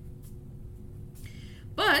do it.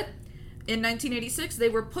 But in 1986, they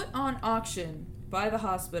were put on auction by the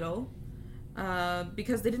hospital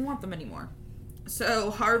because they didn't want them anymore.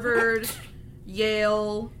 So Harvard,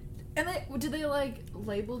 Yale... And did they like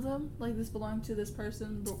label them like this belonged to this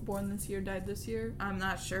person born this year, died this year? I'm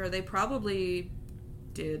not sure. They probably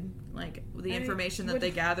did, like, the information that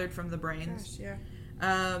they gathered from the brains. Gosh,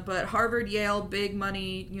 yeah. But Harvard, Yale, big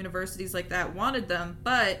money universities like that wanted them,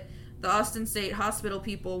 but the Austin State Hospital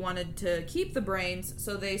people wanted to keep the brains,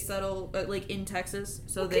 so they settled, like, in Texas.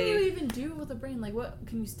 So What can you even do with a brain? Like, what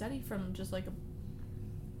can you study from just like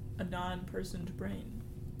a non-personed brain?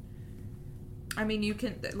 I mean, you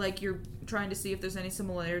can, like, you're trying to see if there's any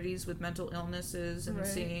similarities with mental illnesses and Right.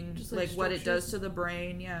 seeing, Just, like, like, what it does structures. to the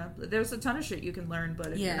brain. Yeah. There's a ton of shit you can learn,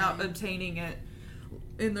 but if Yeah. you're not obtaining it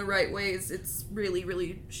in the right ways, it's really,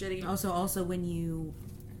 really shitty. Also, when you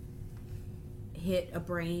hit a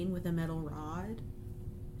brain with a metal rod,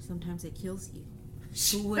 sometimes it kills you.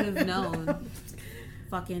 Who would have known?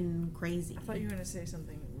 Fucking crazy. I thought you were gonna say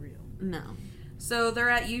something real. No. So they're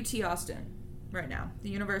at UT Austin right now, the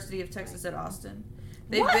University of Texas at Austin.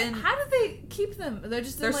 They've What? been... How do they keep them? They're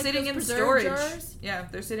just They're like, sitting those in preserved storage. jars? Yeah,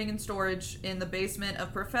 they're sitting in storage in the basement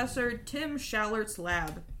of Professor Tim Schallert's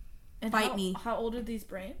lab. And Fight me. How old are these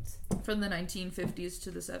brains? From the 1950s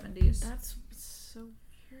to the 70s. That's so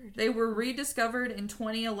weird. They were rediscovered in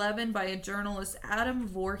 2011 by a journalist, Adam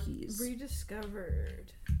Voorhees.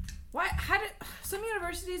 Rediscovered. Why? How did some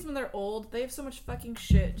universities, when they're old, they have so much fucking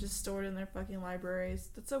shit just stored in their fucking libraries?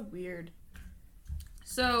 That's so weird.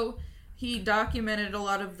 So he documented a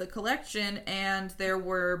lot of the collection, and there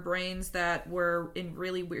were brains that were in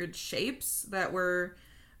really weird shapes, that were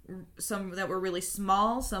some that were really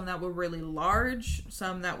small, some that were really large,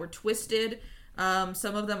 some that were twisted.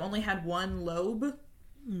 Some of them only had one lobe.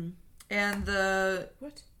 And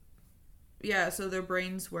What? Yeah, so their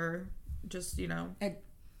brains were just,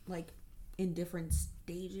 Like, in different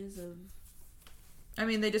stages of... I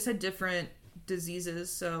mean, they just had different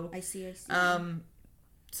diseases, so... I see.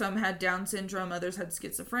 Some had Down syndrome, others had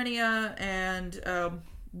schizophrenia, and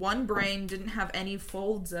one brain didn't have any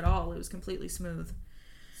folds at all. It was completely smooth.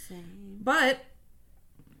 Same. But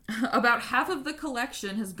about half of the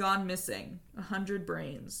collection has gone missing. 100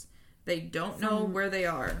 brains. They don't know where they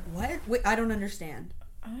are. What? Wait, I don't understand.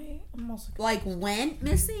 I am also Like, went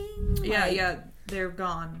missing? Yeah, they're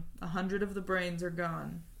gone. 100 of the brains are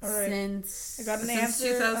gone. All right. Since... I got an Since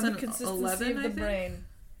answer on the 2011, consistency of I the think? brain.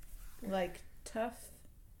 Like tough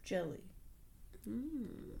jelly.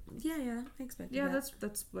 Yeah, I expected Yeah, that.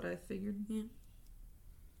 that's what I figured. Yeah.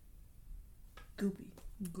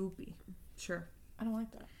 Goopy. Sure. I don't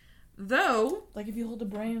like that. Though, Like if you hold a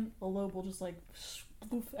brain, a lobe will just like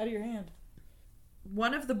spoof out of your hand.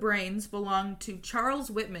 one of the brains belonged to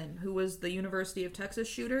Charles Whitman, who was the University of Texas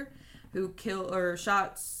shooter who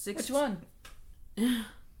shot six... Which one?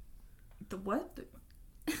 The what?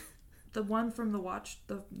 The one from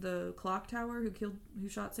the clock tower who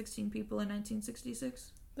shot 16 people in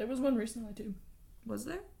 1966? There was one recently too. Was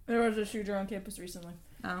there? There was a shooter on campus recently.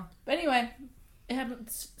 Oh. But anyway, it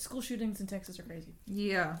happens. School shootings in Texas are crazy.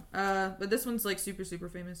 Yeah. But this one's like super, super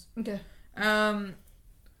famous. Okay.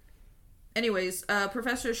 Anyways,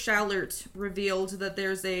 Professor Schallert revealed that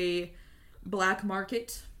there's a black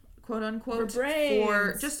market, quote unquote, For brains.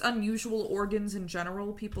 for just unusual organs in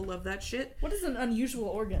general. People love that shit. What is an unusual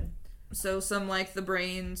organ? So some like the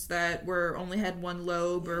brains that only had one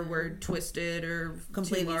lobe or were twisted or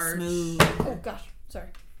Completely too large. smooth. Oh gosh, sorry.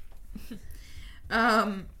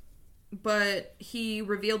 But he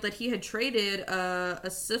revealed that he had traded a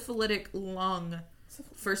syphilitic lung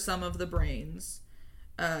for some of the brains.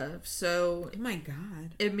 So Oh my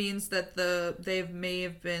god. it means that they may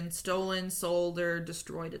have been stolen, sold, or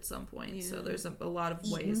destroyed at some point. Yeah. So there's a lot of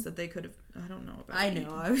ways that they could have. I don't know about. I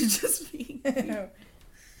know, I was just being...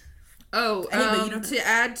 Oh, Hey, but you don't to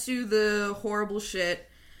add to the horrible shit,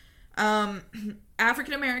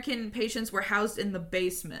 African American patients were housed in the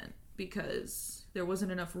basement because there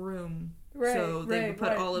wasn't enough room. So they would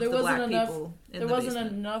put all of the black people in the basement. There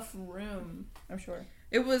wasn't enough room, I'm sure.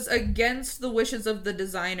 It was against the wishes of the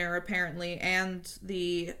designer, apparently, and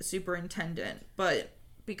the superintendent. But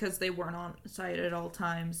because they weren't on site at all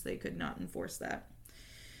times, they could not enforce that.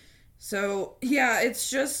 So, yeah, it's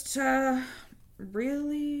just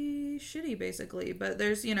really shitty, basically. But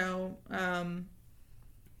there's,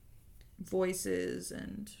 voices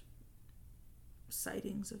and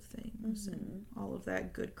sightings of things and all of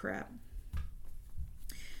that good crap.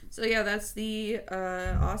 So yeah, that's the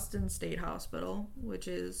Austin State Hospital, which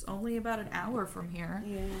is only about an hour from here.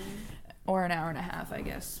 Yeah. Or an hour and a half, I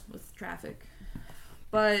guess, with traffic.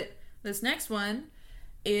 But this next one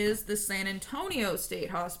is the San Antonio State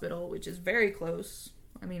Hospital, which is very close.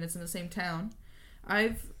 I mean, it's in the same town.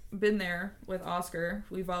 I've been there with Oscar.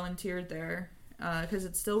 We volunteered there because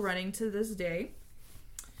it's still running to this day.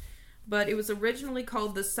 But it was originally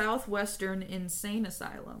called the Southwestern Insane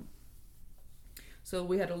Asylum. So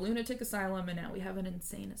we had a lunatic asylum, and now we have an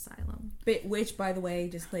insane asylum. Which, by the way,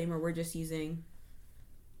 disclaimer, we're just using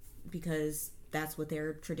because that's what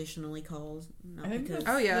they're traditionally called. Not because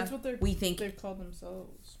that's what we think they call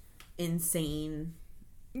themselves. Insane.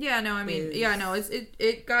 Yeah, no, I mean,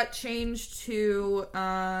 it got changed to,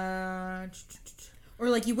 Or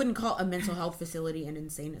like you wouldn't call a mental health facility an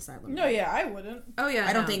insane asylum. No, yeah, I wouldn't. Oh, yeah,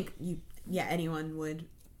 I don't think anyone would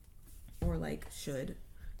or like should.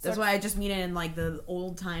 That's why I just mean it in like the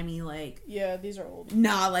old timey like. Yeah, these are old.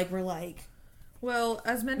 Nah, like we're like. Well,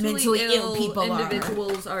 as mentally ill people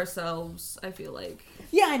individuals ourselves, I feel like.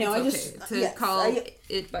 Yeah, I know. It's call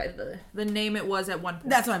it by the name it was at one point.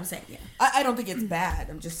 That's what I'm saying. Yeah, I don't think it's bad.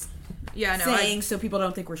 I'm just saying so people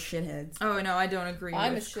don't think we're shitheads. Oh no, I don't agree.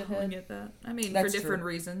 I'm with a shithead. calling it that. I mean, That's for different true.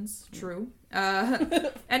 reasons. True.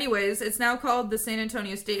 Anyways, it's now called the San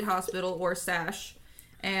Antonio State Hospital, or SASH,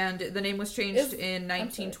 and the name was changed in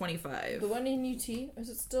 1925. The one in UT, is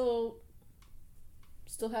it still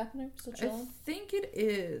Still happening? Still I chilling? think it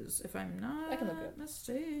is, if I'm I can look it not up.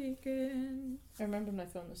 mistaken. I remembered my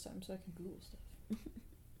phone this time, so I can Google stuff.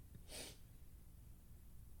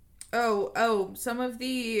 Some of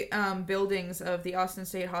the buildings of the Austin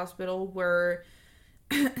State Hospital were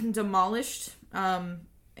demolished,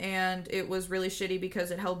 and it was really shitty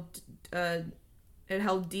because it held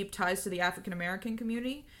deep ties to the African American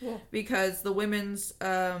community, Yeah. because the women's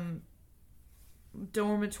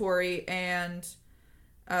dormitory and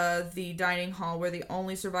the dining hall were the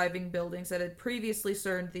only surviving buildings that had previously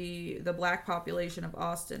served the black population of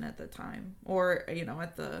Austin at the time, or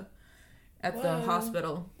at the Whoa.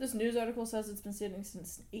 hospital. This news article says it's been standing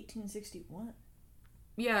since 1861.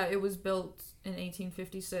 Yeah, it was built in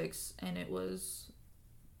 1856, and it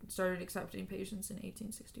started accepting patients in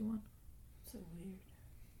 1861. So weird.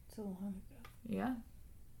 So long ago. Yeah.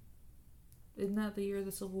 Isn't that the year of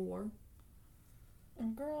the Civil War?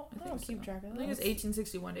 Girl, I don't think keep so. track of that. I think it's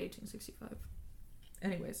 1861 to 1865.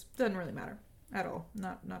 Anyways, doesn't really matter at all.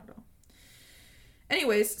 Not at all.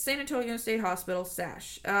 Anyways, San Antonio State Hospital,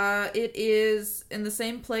 SASH. It is in the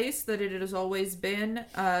same place that it has always been,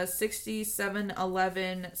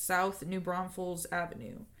 6711 South New Braunfels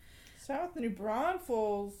Avenue. South New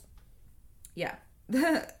Braunfels. Yeah.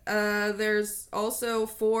 There's also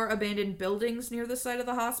 4 abandoned buildings near the site of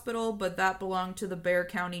the hospital, but that belonged to the Bexar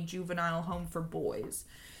County Juvenile Home for Boys.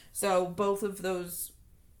 So both of those,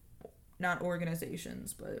 not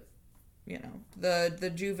organizations, but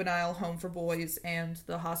the Juvenile Home for Boys and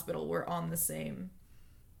the hospital were on the same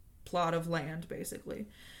plot of land, basically.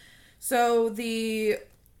 So the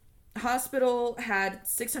hospital had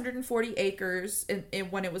 640 acres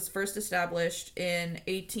when it was first established in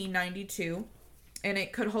 1892. And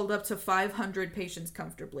it could hold up to 500 patients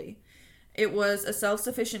comfortably. It was a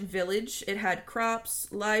self-sufficient village. It had crops,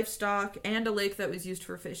 livestock, and a lake that was used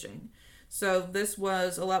for fishing. So this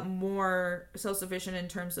was a lot more self-sufficient in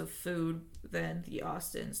terms of food than the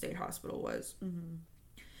Austin State Hospital was. Mm-hmm.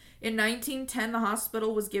 In 1910, the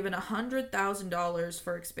hospital was given $100,000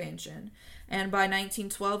 for expansion. And by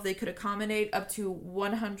 1912, they could accommodate up to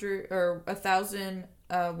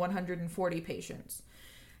 1,140 patients.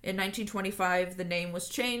 In 1925, the name was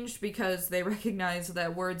changed because they recognized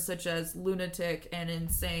that words such as lunatic and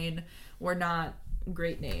insane were not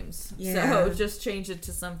great names. Yeah. So just change it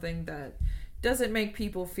to something that doesn't make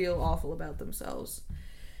people feel awful about themselves.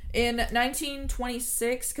 In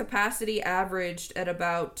 1926, capacity averaged at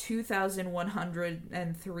about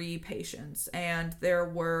 2,103 patients, and there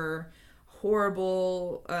were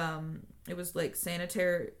horrible... it was like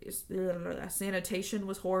sanitation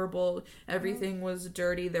was horrible. Everything was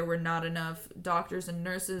dirty. There were not enough doctors and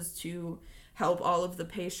nurses to help all of the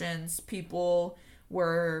patients. People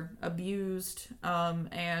were abused,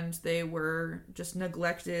 and they were just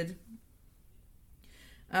neglected.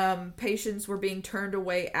 Patients were being turned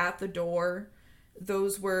away at the door.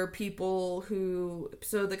 Those were people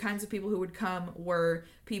so the kinds of people who would come were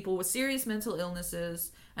people with serious mental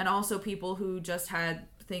illnesses, and also people who just had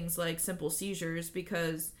things like simple seizures,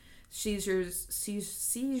 because seizures,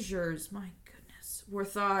 my goodness, were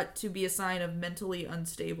thought to be a sign of mentally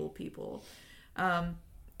unstable people.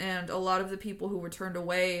 And a lot of the people who were turned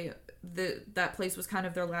away, that place was kind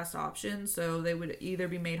of their last option, so they would either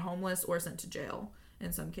be made homeless or sent to jail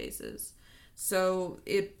in some cases. So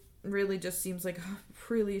it really just seems like a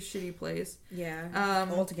really shitty place. Yeah.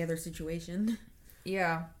 Altogether situation.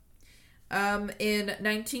 Yeah. In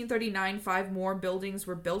 1939, 5 more buildings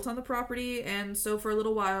were built on the property, and so for a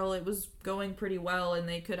little while it was going pretty well, and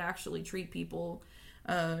they could actually treat people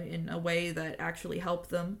in a way that actually helped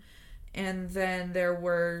them. And then there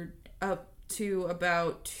were up to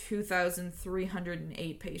about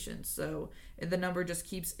 2,308 patients, so the number just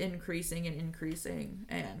keeps increasing and increasing,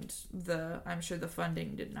 and I'm sure the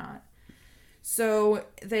funding did not. So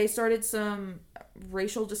they started some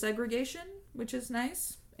racial desegregation, which is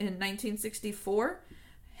nice. In 1964,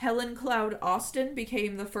 Helen Cloud Austin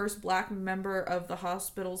became the first black member of the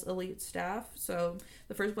hospital's elite staff. So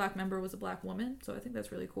the first black member was a black woman, so I think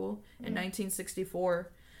that's really cool. In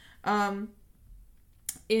 1964.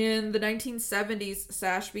 In the 1970s,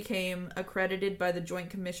 SASH became accredited by the Joint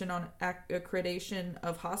Commission on Accreditation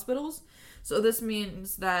of Hospitals. So this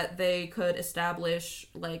means that they could establish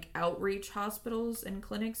like outreach hospitals and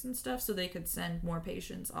clinics and stuff, so they could send more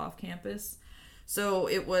patients off campus. So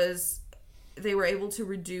they were able to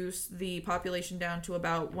reduce the population down to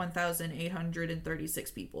about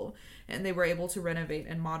 1,836 people, and they were able to renovate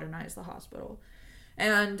and modernize the hospital.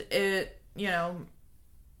 And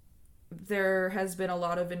there has been a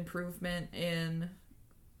lot of improvement in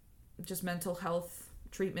just mental health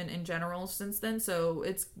treatment in general since then, so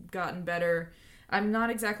it's gotten better. I'm not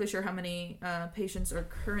exactly sure how many patients are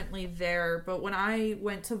currently there, but when I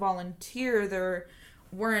went to volunteer, there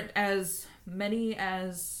weren't as many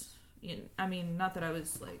as, I mean, not that I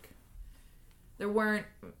was like, there weren't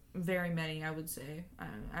very many, I would say.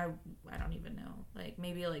 I don't even know. Like,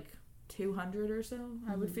 maybe like 200 or so,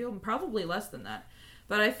 I would feel. Probably less than that.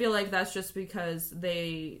 But I feel like that's just because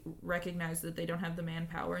they recognize that they don't have the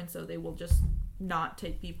manpower, and so they will just not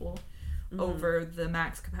take people over the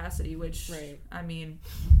max capacity, which, I mean,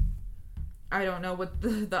 I don't know what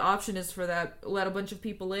the option is for that. Let a bunch of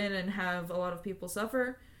people in and have a lot of people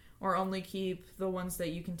suffer, or only keep the ones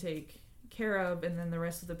that you can take care of, and then the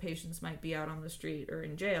rest of the patients might be out on the street or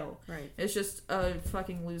in jail. Right. It's just a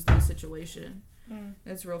fucking lose-lose situation.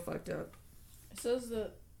 It's real fucked up. It says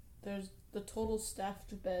that there's the total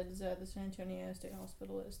staffed beds at the San Antonio State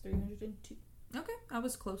Hospital is 302. Okay, I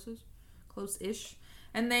was close-ish.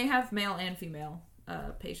 And they have male and female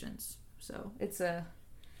patients. So it's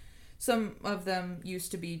some of them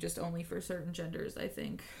used to be just only for certain genders, I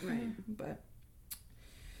think. Right. But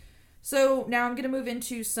so now I'm going to move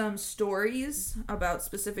into some stories about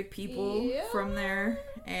specific people from there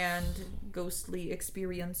and ghostly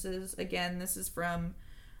experiences. Again, this is from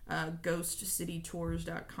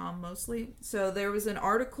ghostcitytours.com mostly. So there was an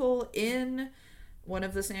article in one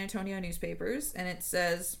of the San Antonio newspapers, and it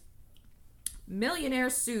says, millionaire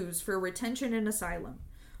sues for retention in asylum.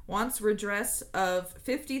 Wants redress of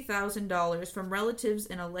 $50,000 from relatives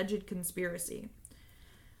in alleged conspiracy.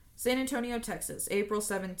 San Antonio, Texas, April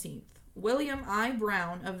 17th. William I.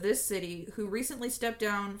 Brown of this city, who recently stepped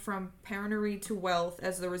down from penury to wealth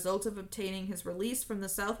as the result of obtaining his release from the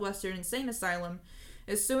Southwestern Insane Asylum,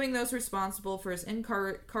 is suing those responsible for his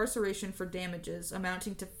incarceration for damages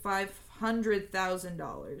amounting to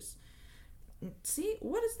 $500,000. See,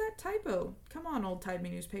 what is that typo? Come on, old Tide Me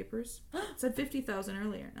newspapers. It said 50,000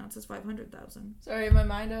 earlier. Now it says 500,000. Sorry, in my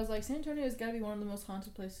mind I was like, San Antonio has got to be one of the most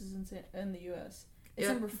haunted places in the U.S. It's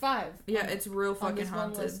number 5. Yeah, it's real fucking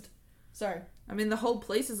haunted. Sorry. I mean, the whole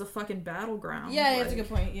place is a fucking battleground. Yeah, that's a good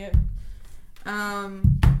point. Yeah.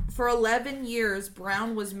 For 11 years,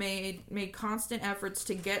 Brown was made constant efforts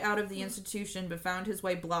to get out of the institution, but found his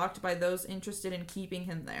way blocked by those interested in keeping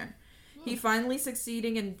him there. He finally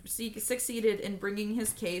succeeded in bringing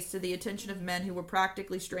his case to the attention of men who were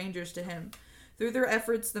practically strangers to him. Through their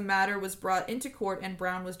efforts, the matter was brought into court, and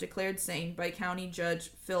Brown was declared sane by County Judge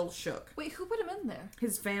Phil Shook. Wait, who put him in there?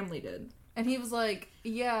 His family did. And he was like,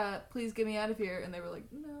 yeah, please get me out of here. And they were like,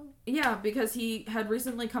 no. Yeah, because he had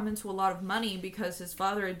recently come into a lot of money because his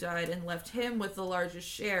father had died and left him with the largest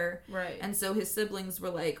share. Right. And so his siblings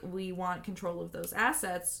were like, we want control of those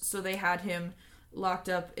assets. So they had him locked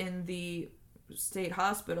up in the state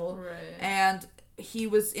hospital. Right. And he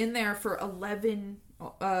was in there for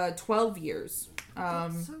 12 years.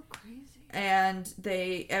 That's so crazy. And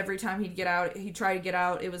every time he'd try to get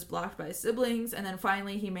out, it was blocked by his siblings. And then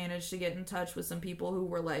finally he managed to get in touch with some people who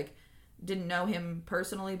were like, didn't know him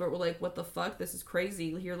personally, but were like, what the fuck? This is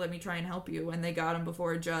crazy. Here, let me try and help you. And they got him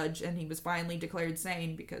before a judge, and he was finally declared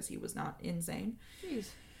sane because he was not insane. Jeez.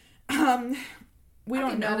 We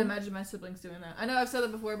don't know. I could not imagine my siblings doing that. I know I've said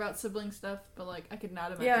that before about sibling stuff, but like, I could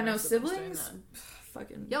not imagine. Yeah, no, my siblings doing that.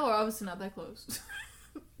 fucking. Y'all are obviously not that close.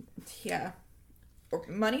 Yeah.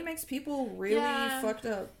 Money makes people really fucked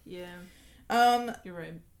up. Yeah. You're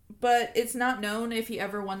right. But it's not known if he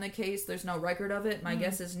ever won the case. There's no record of it. My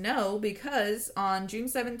guess is no, because on June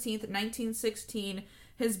 17th, 1916,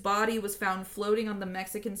 his body was found floating on the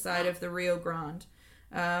Mexican side of the Rio Grande.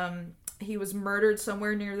 He was murdered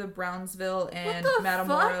somewhere near the Brownsville and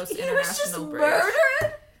Matamoros International Bridge.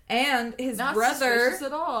 Murdered? And his Not brother, suspicious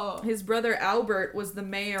at all. his brother Albert, was the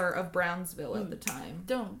mayor of Brownsville at the time.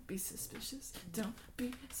 Don't be suspicious. Don't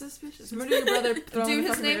be suspicious. Remember your brother throwing Dude, the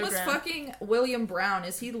his fucking name Rio was Grande? fucking William Brown.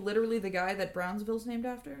 Is he literally the guy that Brownsville's named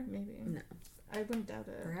after? Maybe. No. I wouldn't doubt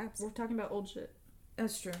it. Perhaps. We're talking about old shit.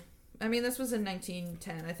 That's true. I mean, this was in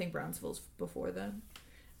 1910. I think Brownsville's before then.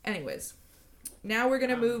 Anyways, now we're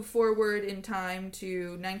going to move forward in time to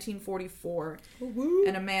 1944. Woo.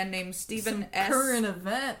 And a man named Stephen S. Current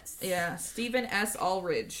events. Yeah, Stephen S.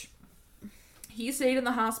 Allridge. He stayed in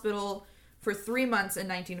the hospital for 3 months in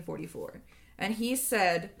 1944. And he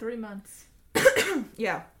said... 3 months.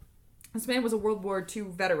 Yeah. This man was a World War II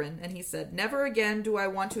veteran, and he said, "Never again do I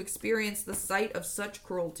want to experience the sight of such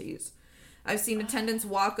cruelties. I've seen attendants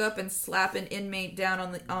walk up and slap an inmate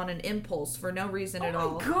down on an impulse for no reason at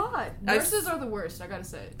all. Oh my god. Nurses are the worst, I gotta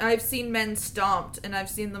say. I've seen men stomped, and I've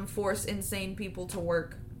seen them force insane people to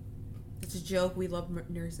work." It's a joke. We love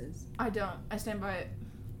nurses. I don't. I stand by it.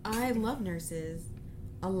 I love nurses.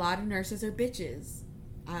 A lot of nurses are bitches.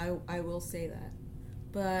 I will say that.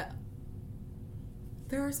 But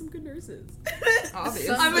There are some good nurses.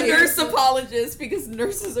 Obviously. I'm a nurse apologist because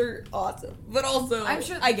nurses are awesome, but also I'm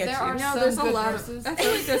sure I get there you. are No, some there's a good lot nurses. of. I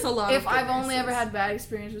feel like there's a lot. If of good I've only nurses. ever had bad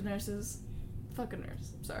experience with nurses, fuck a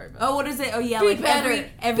nurse. Sorry about Oh, what is it? Oh yeah, Be like better.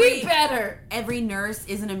 every Be better. every nurse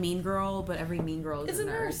isn't a mean girl, but every mean girl is Is a a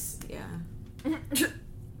nurse. nurse. Yeah.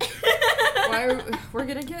 We're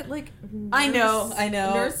gonna get like. I know.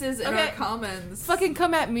 Nurses in Okay. our comments. Fucking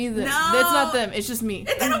come at me then. No. It's not them. It's just me.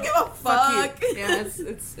 They don't give a fuck. Fuck you. Yeah,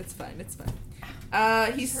 it's fine. It's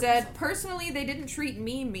fine. He said, personally, they didn't treat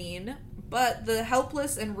me mean, but the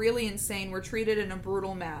helpless and really insane were treated in a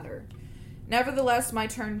brutal manner. Nevertheless, my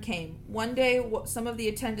turn came. One day, some of the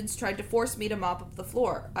attendants tried to force me to mop up the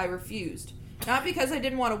floor. I refused. Not because I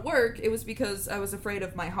didn't want to work, it was because I was afraid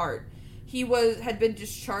of my heart. He had been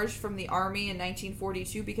discharged from the army in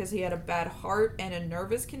 1942 because he had a bad heart and a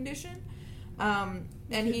nervous condition. And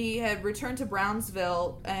he had returned to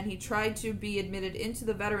Brownsville, and he tried to be admitted into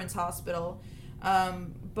the Veterans Hospital,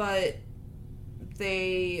 but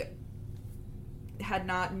they had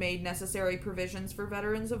not made necessary provisions for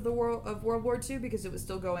veterans of World War II because it was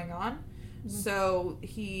still going on. Mm-hmm. So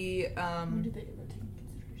he When did they ever take into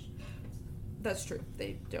consideration? that's true.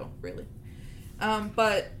 They don't really.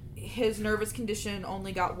 But his nervous condition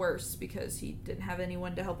only got worse because he didn't have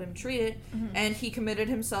anyone to help him treat it, and he committed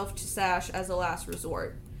himself to SASH as a last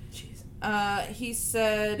resort. Jeez. He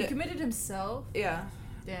said... He committed himself? Yeah.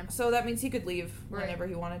 Damn. So that means he could leave Right. whenever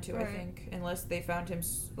he wanted to, I Right. think, unless they found him,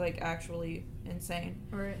 like, actually insane.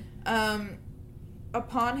 Right.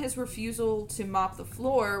 Upon his refusal to mop the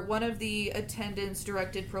floor, one of the attendants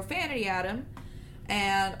directed profanity at him,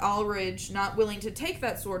 and Ulrich, not willing to take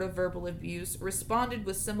that sort of verbal abuse, responded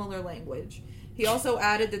with similar language. He also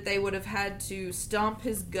added that they would have had to stomp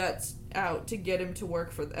his guts out to get him to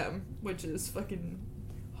work for them, which is fucking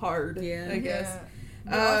hard, Yeah. I guess. Yeah.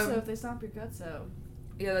 But also, Um, if they stomp your guts out,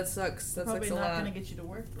 Yeah, that sucks. That probably sucks a not lot. gonna get you to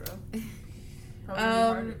work, bro. Probably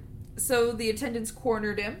harder. So the attendants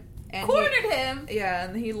cornered him. And him! Yeah,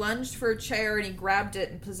 and he lunged for a chair and he grabbed it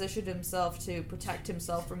and positioned himself to protect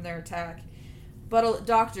himself from their attack. But a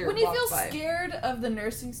doctor When you walked feel by. scared of the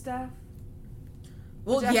nursing staff,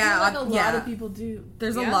 Well, which I yeah, feel like a lot yeah. of people do.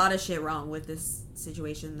 There's Yeah. a lot of shit wrong with this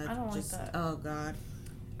situation. That I don't like just that. oh god.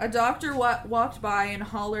 A doctor walked by and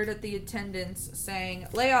hollered at the attendants, saying,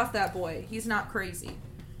 "Lay off that boy. He's not crazy."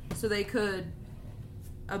 So they could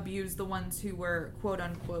abuse the ones who were quote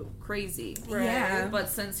unquote crazy. Right. Yeah. But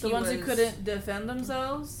since The he ones was, who couldn't defend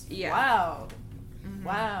themselves? Yeah. Wow. Mhm.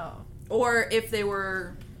 Wow. or if they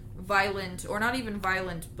were violent, or not even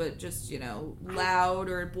violent, but just, loud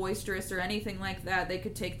or boisterous or anything like that, they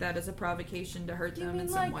could take that as a provocation to hurt Do you them mean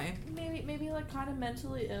in like some way. maybe like kind of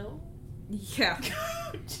mentally ill? Yeah.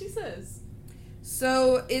 Jesus.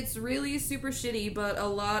 So it's really super shitty, but a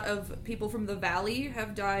lot of people from the valley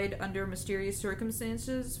have died under mysterious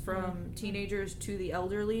circumstances, from teenagers to the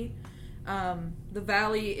elderly. The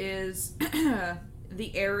valley is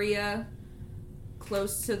the area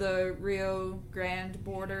close to the Rio Grande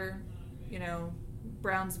border,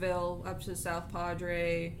 Brownsville up to South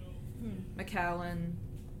Padre, McAllen,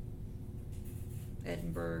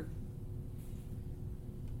 Edinburgh.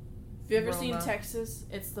 Have you ever seen Roma. Texas?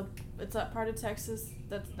 It's that part of Texas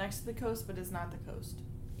that's next to the coast, but is not the coast.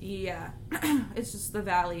 Yeah. It's just the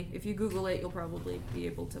valley. If you Google it, you'll probably be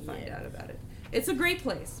able to find Yeah. out about it. It's a great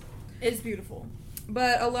place. It's beautiful.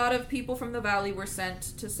 But a lot of people from the valley were sent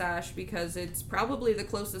to SASH because it's probably the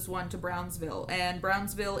closest one to Brownsville. And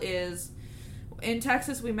Brownsville is... In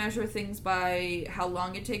Texas, we measure things by how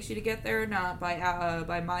long it takes you to get there, not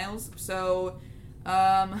by miles. So,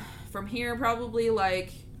 from here, probably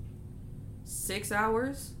like 6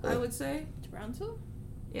 hours, I would say. To Brownsville?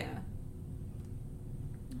 Yeah.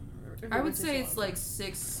 I would say it's like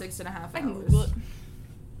 6.5 hours. I can Google it.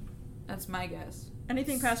 That's my guess.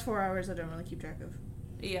 Anything past 4 hours, I don't really keep track of.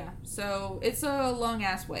 Yeah, so it's a long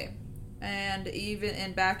ass way, and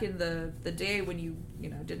back in the day when you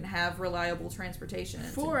didn't have reliable transportation.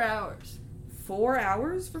 4 hours. 4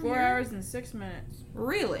 hours from 4 here? hours and 6 minutes.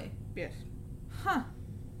 Really? Yes. Huh.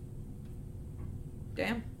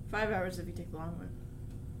 Damn. 5 hours if you take the long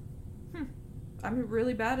way. I'm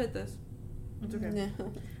really bad at this. It's okay.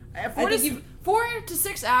 No. 4 to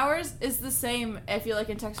 6 hours is the same, I feel like,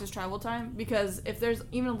 in Texas travel time, because if there's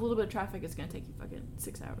even a little bit of traffic, it's going to take you fucking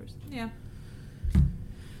 6 hours. Yeah.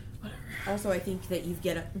 Whatever. Also, I think that you've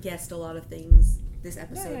guessed a lot of things this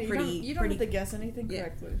episode. You don't have to guess anything Yeah.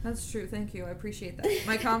 correctly. That's true. Thank you. I appreciate that.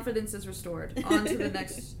 My confidence is restored. On to the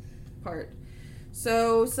next part.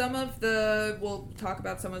 So we'll talk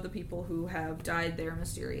about some of the people who have died there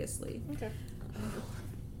mysteriously. Okay.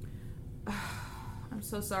 I'm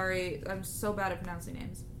so sorry. I'm so bad at pronouncing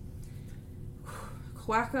names.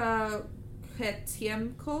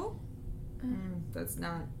 Quacquetiemco? That's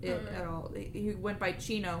not it at all. He went by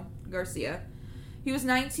Chino Garcia. He was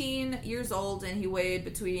 19 years old and he weighed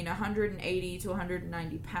between 180 to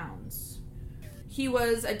 190 pounds. He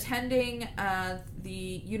was attending the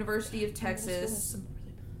University of Texas.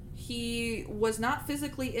 He was not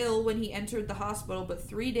physically ill when he entered the hospital, but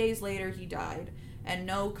 3 days later he died, and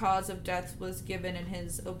no cause of death was given in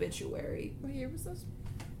his obituary. What year was this?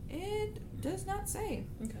 It does not say.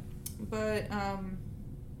 Okay. But,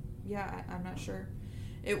 yeah, I'm not sure.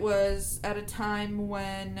 It was at a time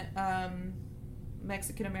when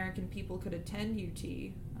Mexican-American people could attend UT.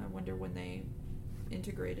 I wonder when they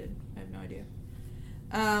integrated. I have no idea.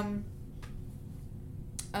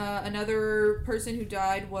 Another person who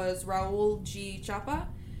died was Raul G. Chapa.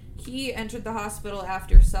 He entered the hospital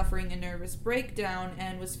after suffering a nervous breakdown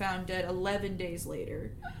and was found dead 11 days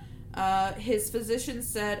later. His physician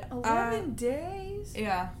said... 11 days?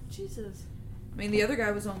 Yeah. Jesus. I mean, the other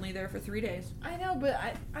guy was only there for 3 days. I know, but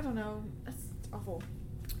I don't know. That's awful.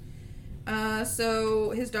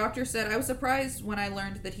 So his doctor said, I was surprised when I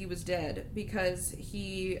learned that he was dead because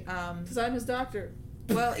he... Because I'm his doctor.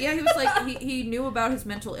 Well, yeah, he was like, he knew about his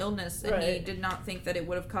mental illness and he Right. did not think that it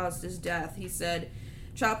would have caused his death. He said,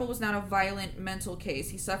 Chapa was not a violent mental case.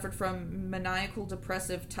 He suffered from maniacal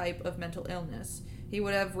depressive type of mental illness. He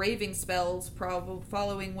would have raving spells,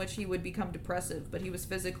 following which he would become depressive, but he was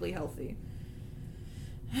physically healthy.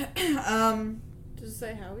 Does it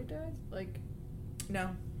say how he died? Like, No,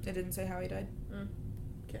 it didn't say how he died.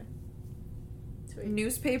 okay. Sweet.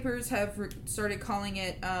 Newspapers have started calling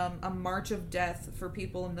it a march of death for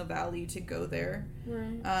people in the valley to go there.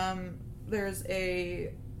 Right. There's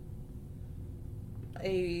a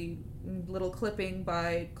little clipping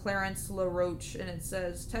by Clarence LaRoche, and it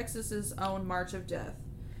says, Texas's own March of Death.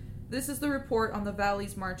 This is the report on the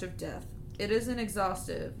Valley's March of Death. It isn't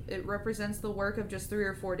exhaustive. It represents the work of just 3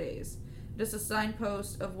 or 4 days. It is a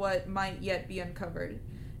signpost of what might yet be uncovered.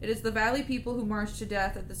 It is the Valley people who marched to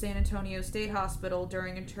death at the San Antonio State Hospital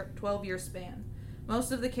during a 12-year span.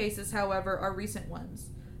 Most of the cases, however, are recent ones.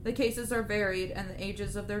 The cases are varied, and the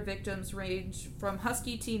ages of their victims range from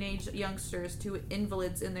husky teenage youngsters to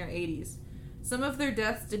invalids in their 80s. Some of their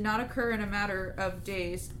deaths did not occur in a matter of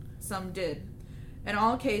days, some did. In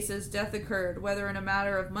all cases, death occurred, whether in a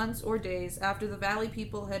matter of months or days, after the Valley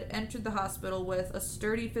people had entered the hospital with a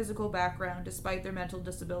sturdy physical background despite their mental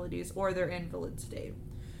disabilities or their invalid state.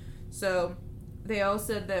 So, they all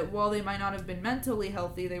said that while they might not have been mentally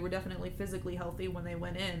healthy, they were definitely physically healthy when they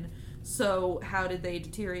went in. So, how did they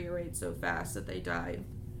deteriorate so fast that they died?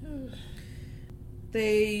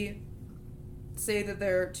 They say that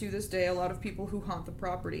there are, to this day, a lot of people who haunt the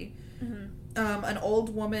property. Mm-hmm. An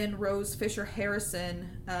old woman, Rose Fisher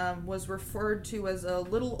Harrison, was referred to as a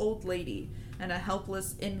little old lady and a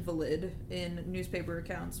helpless invalid in newspaper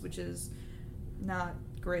accounts, which is not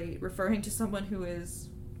great. Referring to someone who is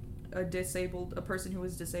a person who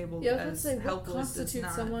is disabled Yeah, I was as gonna say, what helpless is constitutes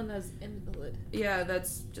not. someone as invalid? Yeah,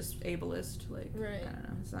 that's just ableist. Like, Right. I don't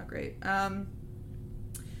know. It's not great.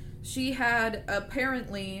 She had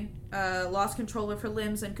apparently lost control of her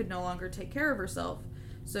limbs and could no longer take care of herself.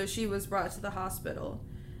 So she was brought to the hospital.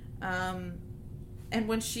 And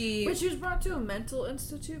when she... But she was brought to a mental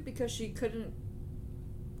institute because she couldn't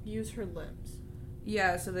use her limbs.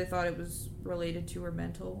 Yeah, so they thought it was related to her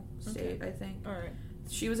mental state, Okay. I think. Alright.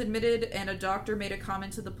 She was admitted, and a doctor made a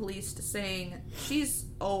comment to the police saying, she's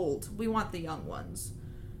old. We want the young ones.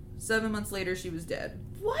 7 months later, she was dead.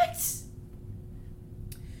 What?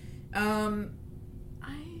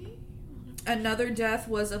 Another death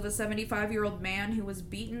was of a 75-year-old man who was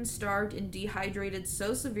beaten, starved, and dehydrated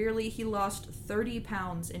so severely he lost 30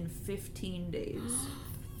 pounds in 15 days.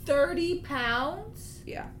 30 pounds?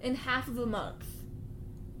 Yeah. In half of a month.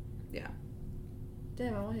 Yeah.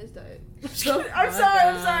 Damn, I want his diet. So- I'm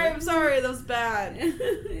sorry. That was bad.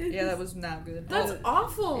 Yeah, that was not good. That's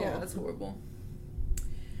awful. Yeah, that's horrible.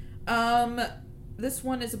 This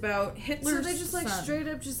one is about Hitler's So they just like son. straight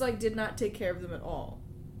up just like did not take care of them at all.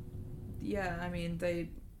 Yeah, I mean, they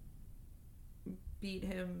beat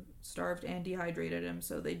him, starved, and dehydrated him,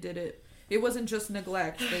 so they did it. It wasn't just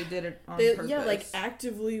neglect, they did it on purpose. Yeah, like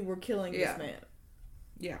actively were killing Yeah. this man.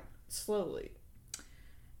 Yeah. Slowly.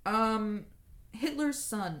 Hitler's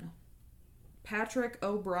son, Patrick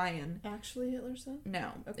O'Brien. Actually Hitler's son?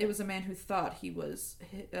 No, Okay. it was a man who thought he was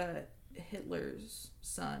Hitler's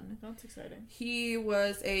son. That's exciting. He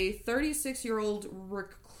was a 36-year-old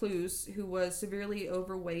recluse who was severely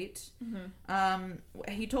overweight. Mm-hmm.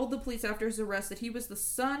 He told the police after his arrest that he was the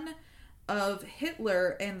son of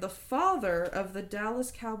Hitler and the father of the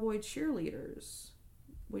Dallas Cowboy cheerleaders,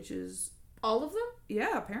 which is... All of them?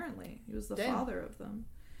 Yeah, apparently. He was the Damn. father of them.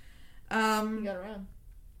 He got around.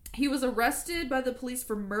 He was arrested by the police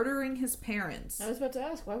for murdering his parents. I was about to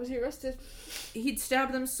ask, why was he arrested? He'd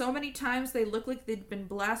stabbed them so many times they looked like they'd been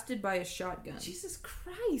blasted by a shotgun. Jesus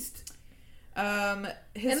Christ. And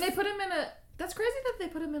they put him in a... That's crazy that they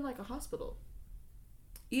put him in, like, a hospital.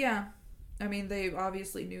 Yeah. I mean, they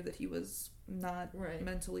obviously knew that he was not Right.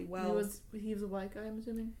 mentally well. He was a white guy, I'm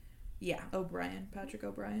assuming? Yeah, Patrick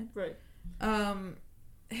O'Brien. Right.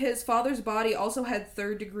 His father's body also had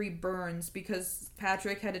third-degree burns because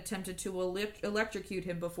Patrick had attempted to electrocute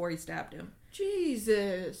him before he stabbed him.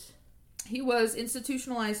 Jesus. He was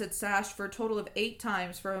institutionalized at SASH for a total of 8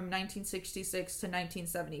 times from 1966 to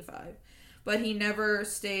 1975. But he never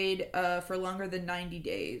stayed for longer than 90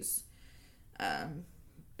 days. At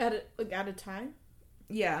a time?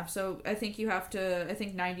 Yeah, so I think I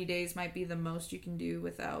think 90 days might be the most you can do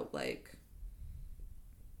without, like,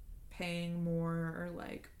 paying more or,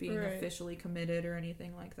 like, being Right. officially committed or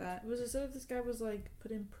anything like that. Was it said if this guy was, like, put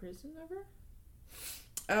in prison ever?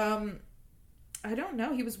 I don't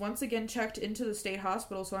know. He was once again checked into the state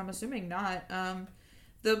hospital, so I'm assuming not.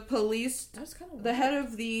 The police, That's kind of the head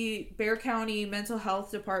of the Bexar County Mental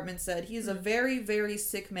Health Department said he is a very, very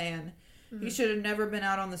sick man. He should have never been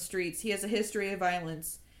out on the streets. He has a history of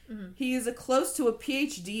violence. He is close to a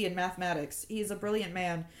PhD in mathematics. He is a brilliant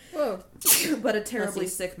man. Whoa. But a terribly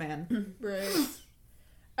sick man. Right.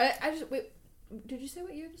 I just... Wait. Did you say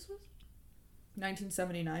what year this was?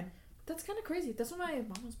 1979. That's kind of crazy. That's when my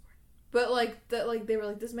mom was born. But, like, they were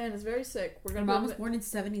like, this man is very sick. We're gonna... My mom was born in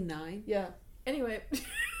 79. Yeah. Anyway.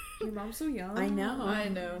 Your mom's so young. I know. I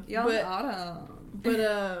know. Young But,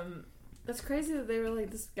 Autumn. that's crazy that they were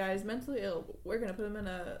like, this guy's mentally ill. We're gonna put him in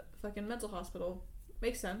a fucking mental hospital.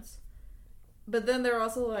 Makes sense. But then they were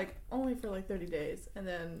also like, only for like 30 days. And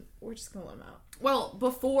then we're just gonna let him out. Well,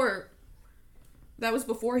 that was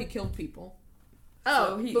before he killed people.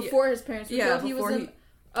 Oh, So before his parents were killed, he was in...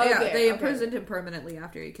 they imprisoned him permanently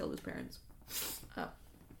after he killed his parents.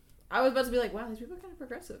 I was about to be like, wow, these people are kind of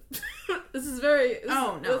progressive. This is very...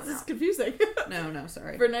 This is confusing. No,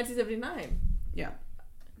 sorry. For 1979. Yeah.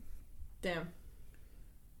 Damn.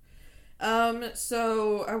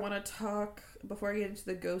 So I want to talk, before I get into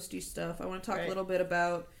the ghosty stuff, I want to talk a little bit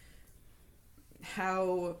about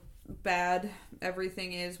how bad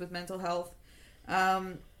everything is with mental health.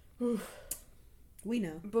 We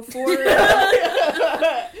know. Before...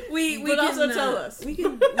 we but also tell us. We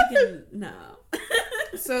can no.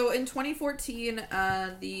 So in 2014,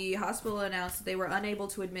 the hospital announced that they were unable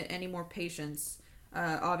to admit any more patients.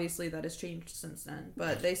 Obviously, that has changed since then.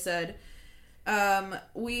 But they said,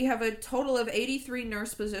 we have a total of 83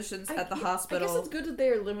 nurse positions at the hospital. I guess it's good that they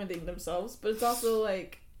are limiting themselves, but it's also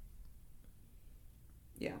like...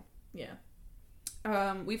 Yeah. Yeah.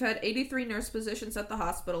 We've had 83 nurse positions at the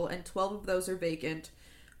hospital, and 12 of those are vacant.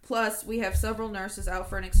 Plus, we have several nurses out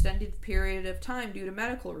for an extended period of time due to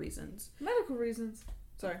medical reasons. Medical reasons.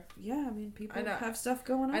 Sorry. Yeah, I mean, people have stuff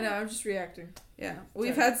going on. I know, I'm just reacting. Yeah.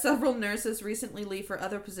 We've had several nurses recently leave for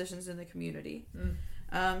other positions in the community.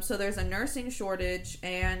 So there's a nursing shortage,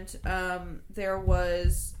 and there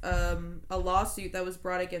was a lawsuit that was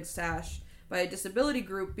brought against SASH by a disability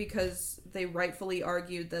group because they rightfully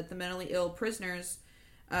argued that the mentally ill prisoners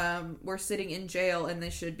were sitting in jail and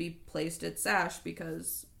they should be placed at SASH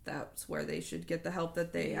because that's where they should get the help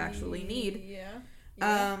that they actually need.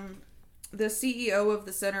 Yeah. The CEO of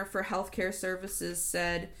the Center for Healthcare Services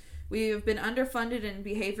said, "We have been underfunded in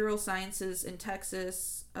behavioral sciences in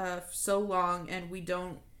Texas so long, and we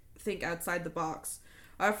don't think outside the box.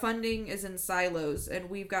 Our funding is in silos, and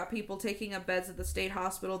we've got people taking up beds at the state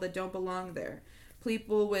hospital that don't belong there.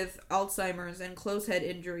 People with Alzheimer's and closed head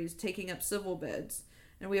injuries taking up civil beds.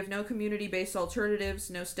 And we have no community-based alternatives,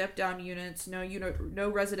 no step-down units, no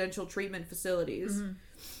residential treatment facilities."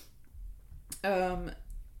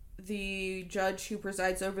 The judge who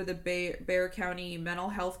presides over the Bexar County Mental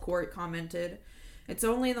Health Court commented, "It's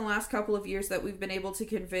only in the last couple of years that we've been able to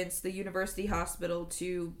convince the university hospital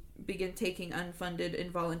to begin taking unfunded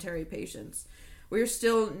involuntary patients. We are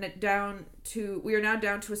now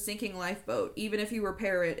down to a sinking lifeboat. Even if you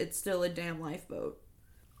repair it, it's still a damn lifeboat."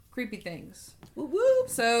 Creepy things. Woo woo.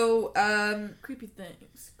 So, Creepy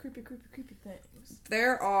things. Creepy things.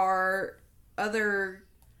 there are other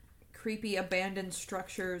creepy abandoned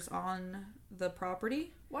structures on the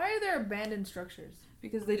property Why are there abandoned structures?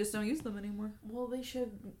 because they just don't use them anymore. Well, they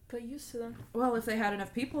should put use to them. Well, if they had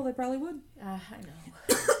enough people, they probably would. I know.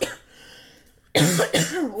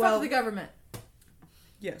 Well, Fuck the government.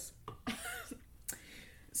 yes.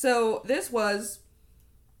 So this was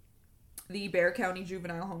the Bexar County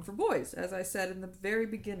Juvenile Home for Boys, as I said in the very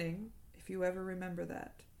beginning, if you ever remember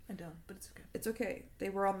that. I don't, but it's okay. It's okay. They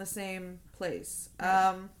were on the same place.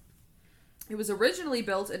 Right. It was originally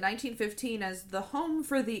built in 1915 as the Home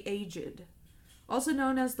for the Aged, also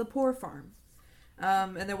known as the Poor Farm.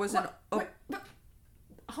 And there was Wait,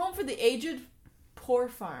 Home for the Aged, Poor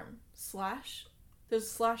Farm, /. There's a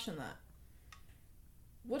slash in that.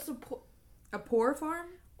 What's a poor... a poor farm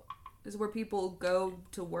is where people go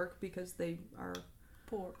to work because they are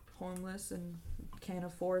Poor. homeless and can't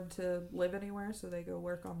afford to live anywhere, so they go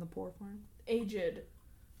work on the poor farm. Aged.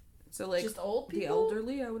 So, like, Just old people? the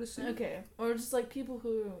elderly, I would assume. Okay. Or just, like, people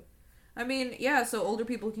who... I mean, yeah, so older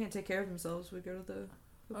people who can't take care of themselves would go to the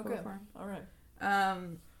poor farm. Alright.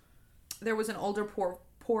 There was an older poor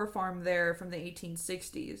farm there from the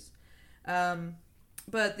 1860s.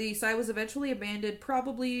 But the site was eventually abandoned,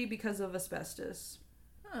 probably because of asbestos.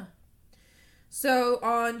 Huh. So,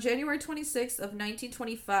 on January 26th of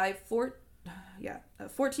 1925,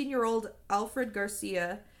 14-year-old Alfred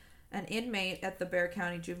Garcia, an inmate at the Bexar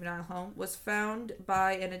County Juvenile Home, was found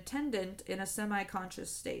by an attendant in a semi-conscious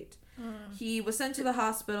state. He was sent to the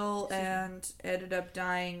hospital and ended up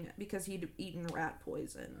dying because he'd eaten rat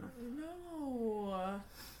poison. No.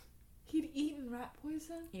 He'd eaten rat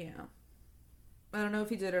poison? Yeah. I don't know if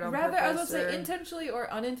he did it on Rather, purpose. I was going to or- say intentionally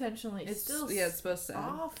or unintentionally. It's still yeah, it's supposed to.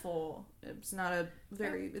 awful. It's not a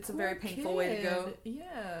very. It's a Poor very painful way to go. kid.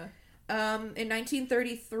 Yeah. In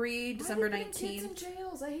 1933, December Why are they putting kids 19th. in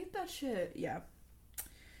jails? I hate that shit. Yeah.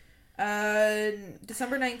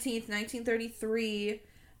 December 19th, 1933,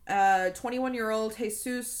 21-year-old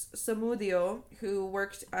Jesus Samudio, who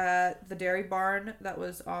worked at the dairy barn that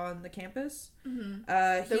was on the campus.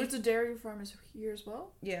 Mm-hmm. He There was a dairy farmers here as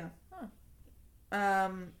well? Yeah. Huh.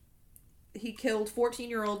 He killed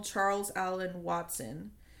 14-year-old Charles Allen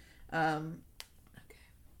Watson.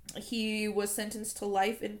 He was sentenced to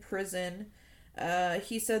life in prison.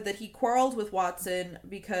 He said that he quarreled with Watson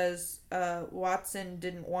because Watson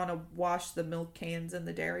didn't want to wash the milk cans in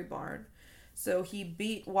the dairy barn. So he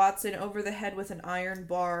beat Watson over the head with an iron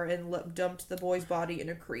bar and dumped the boy's body in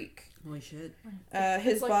a creek. Holy shit. His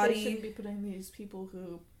it's like body... They shouldn't be putting these people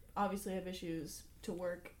who obviously have issues to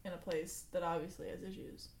work in a place that obviously has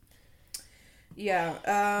issues. Yeah.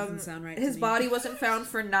 Doesn't sound right to His me. body wasn't found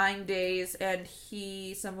for 9 days, and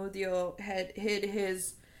Samudio, had hid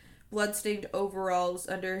his bloodstained overalls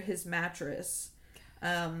under his mattress.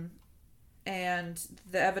 And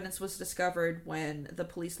the evidence was discovered when the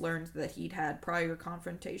police learned that he'd had prior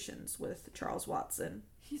confrontations with Charles Watson.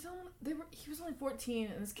 He was only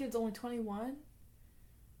 14 and this kid's only 21,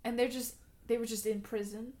 and they were just in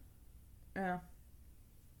prison. Yeah.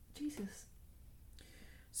 Jesus.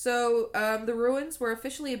 So, the ruins were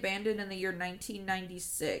officially abandoned in the year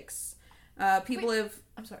 1996. People Wait. have...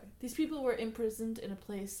 I'm sorry. These people were imprisoned in a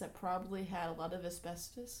place that probably had a lot of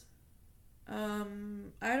asbestos. I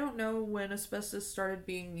don't know when asbestos started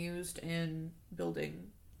being used in building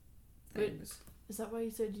things. Is that why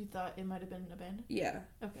you said you thought it might have been abandoned? Yeah.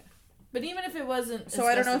 Okay. But even if it wasn't So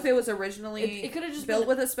I don't know if it was originally it could have just built been,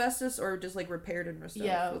 with asbestos or just like repaired and restored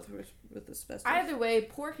Yeah. with asbestos. either way,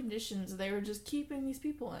 poor conditions they were just keeping these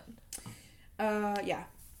people in. Yeah.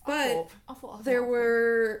 But awful.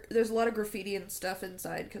 there's a lot of graffiti and stuff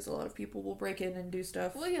inside because a lot of people will break in and do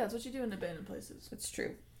stuff. Well, yeah, that's what you do in abandoned places. It's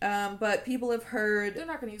true. But people have heard They're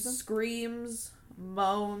not going to use them. screams,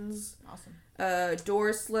 moans, Awesome.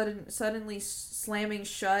 doors suddenly slamming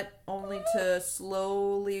shut only to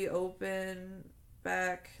slowly open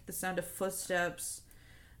back, the sound of footsteps.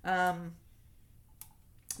 But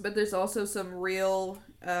there's also some real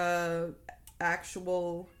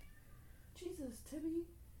actual Jesus, Tibby.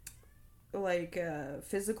 like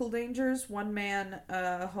physical dangers. One man,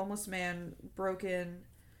 a homeless man, broke in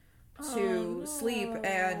to sleep,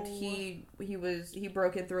 and he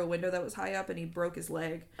broke in through a window that was high up, and he broke his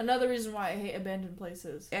leg. Another reason why I hate abandoned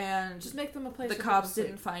places. And Just make them a place. the where cops people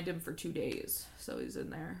didn't find him for 2 days, so he's in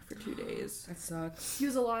there for 2 days. That sucks. sleep. He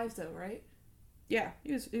was alive though, right? Yeah,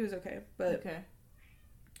 he was okay, but Okay.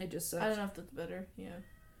 it just I sucks. don't know if that's better. Yeah.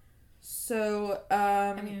 So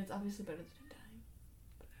I mean, it's obviously better than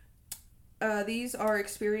dying. these are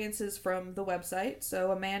experiences from the website. So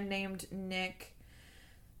a man named Nick,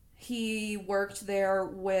 he worked there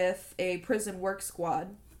with a prison work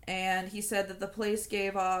squad, and he said that the place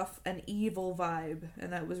gave off an evil vibe,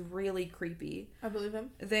 and that was really creepy. I believe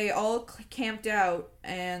him. They all camped out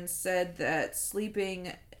and said that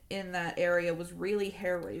sleeping in that area was really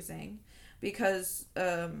hair-raising because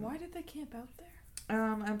Why did they camp out there?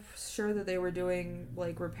 I'm sure that they were doing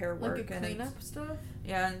like repair work Like a and cleanup stuff?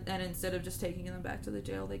 yeah, and instead of just taking them back to the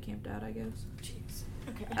jail, they camped out, I guess. Jeez.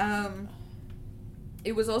 Okay.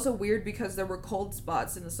 It was also weird because there were cold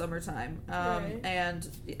spots in the summertime. Right. And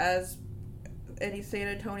as any San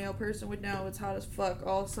Antonio person would know, it's hot as fuck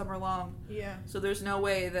all summer long. Yeah. So there's no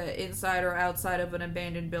way that inside or outside of an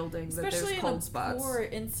abandoned building that Especially there's cold in a spots. poor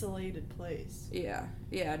insulated place. Yeah,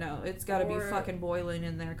 no, it's got to be Or- fucking boiling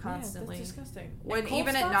in there constantly. Yeah, that's disgusting. When And cold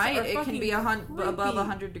even at spots night, are it can be fucking above creepy.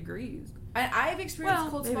 100 degrees. I've experienced Well,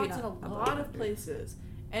 cold maybe spots in not a above lot of 100. places,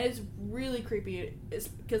 and it's really creepy. It's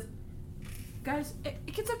because, guys, it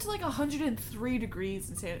gets up to like 103 degrees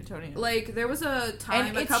in San Antonio. Like, there was a time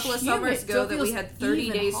And a it's couple of humid, summers so ago it that we feels had 30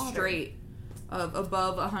 even days hotter. straight of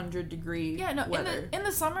above 100 degree yeah, no, weather. in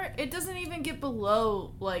the summer it doesn't even get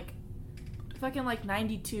below like fucking like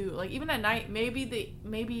 92. Like even at night, maybe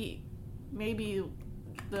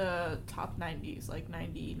the top 90s, like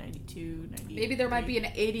 90, 92, 90. Maybe there might be an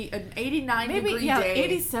 89 degree yeah, day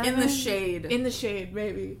 87 in the shade. In the shade,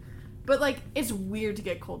 maybe. But like it's weird to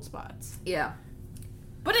get cold spots. Yeah.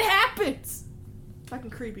 But it happens.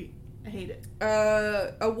 Fucking creepy. I hate it.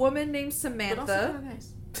 A woman named But also Samantha. kind of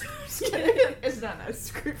nice. It's not nice.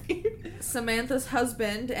 It's creepy. Samantha's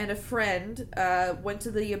husband and a friend went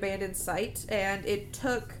to the abandoned site, and it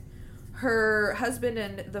took her husband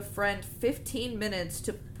and the friend 15 minutes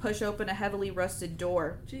to push open a heavily rusted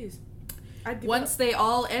door. Jeez. Once they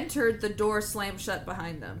all entered, the door slammed shut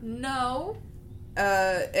behind them. No.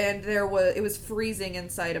 And it was freezing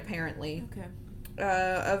inside apparently. Okay.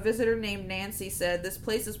 A visitor named Nancy said, "This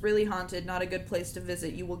place is really haunted, not a good place to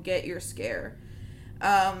visit. You will get your scare."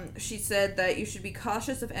 She said that you should be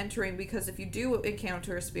cautious of entering because if you do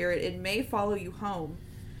encounter a spirit, it may follow you home.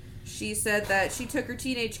 She said that she took her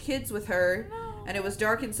teenage kids with her, and it was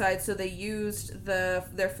dark inside, so they used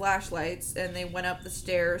their flashlights, and they went up the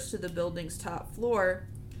stairs to the building's top floor,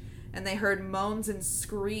 and they heard moans and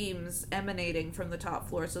screams emanating from the top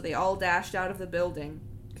floor, so they all dashed out of the building.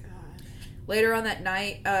 God. Later on that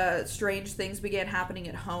night, strange things began happening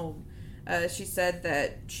at home. She said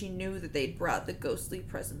that she knew that they'd brought the ghostly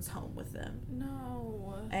presence home with them.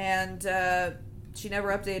 No. And she never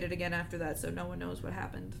updated again after that, so no one knows what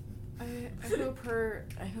happened. I hope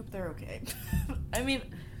they're okay. I mean,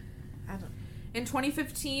 I don't. In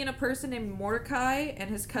 2015, a person named Mordecai and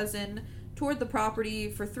his cousin toured the property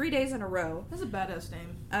for 3 days in a row. That's a badass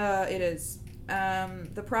name. It is.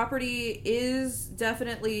 The property is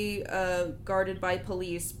definitely guarded by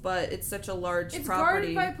police, but it's such a large It's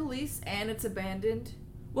property. guarded by police and it's abandoned.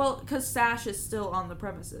 Well, because Sash is still on the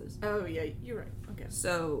premises. Oh yeah, you're right. Okay.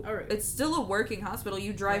 So All right. it's still a working hospital.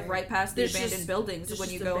 You drive right past the There's abandoned just- buildings there's when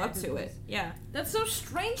you just go up abandoned to it. buildings. Yeah. That's so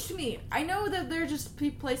strange to me. I know that they're just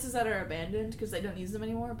places that are abandoned because they don't use them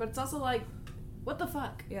anymore, but it's also like, what the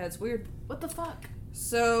fuck? Yeah, it's weird. What the fuck?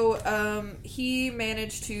 So, he and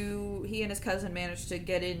his cousin managed to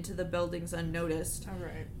get into the buildings unnoticed. All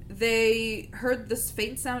right. They heard this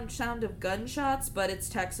faint sound of gunshots, but it's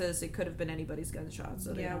Texas. It could have been anybody's gunshots.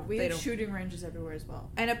 So We they have don't. shooting ranges everywhere as well.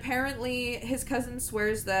 And apparently, his cousin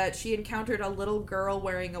swears that she encountered a little girl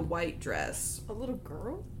wearing a white dress. A little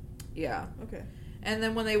girl? Yeah. Okay. And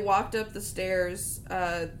then when they walked up the stairs,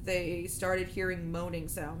 they started hearing moaning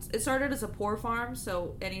sounds. It started as a poor farm,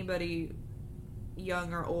 so anybody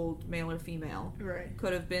young or old, male or female, Right.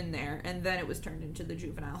 could have been there. And then it was turned into the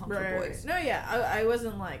juvenile home for boys. No, yeah, I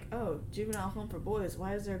wasn't like, oh, juvenile home for boys.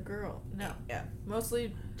 Why is there a girl? No. Yeah.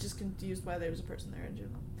 Mostly just confused why there was a person there in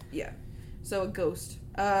juvenile. Yeah. So a ghost.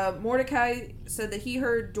 Mordecai said that he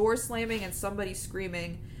heard doors slamming and somebody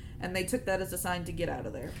screaming, and they took that as a sign to get out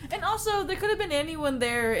of there. And also, there could have been anyone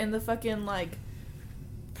there in the fucking, like,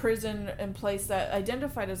 prison and place that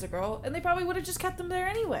identified as a girl, and they probably would have just kept them there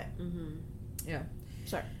anyway. Mm-hmm. Yeah.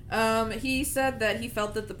 Sorry. He said that he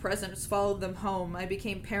felt that the presence followed them home. I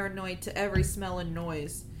became paranoid to every smell and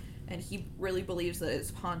noise. And he really believes that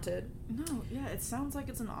it's haunted. No, yeah, it sounds like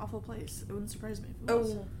it's an awful place. It wouldn't surprise me if it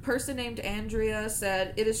was. A person named Andrea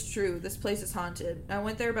said, "It is true, this place is haunted. I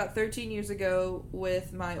went there about 13 years ago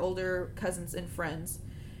with my older cousins and friends.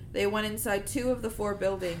 They went inside 2 of the 4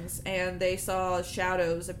 buildings, and they saw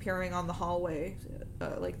shadows appearing on the hallway,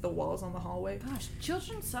 like the walls on the hallway." Gosh,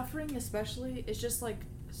 children suffering especially is just, like,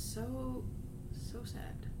 so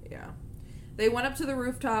sad. Yeah. They went up to the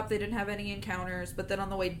rooftop. They didn't have any encounters, but then on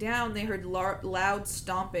the way down, they heard loud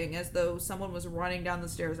stomping as though someone was running down the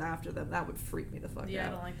stairs after them. That would freak me the fuck Yeah, I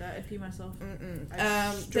out. don't like that. I'd pee myself.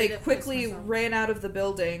 They straight up quickly piss myself. ran out of the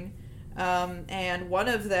building, and one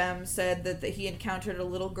of them said that he encountered a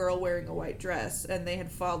little girl wearing a white dress, and they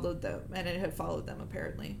had followed them, and it had followed them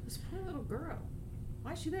apparently. This poor little girl.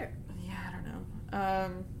 Why is she there? Yeah, I don't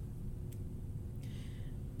know.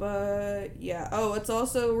 But yeah. Oh, it's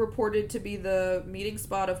also reported to be the meeting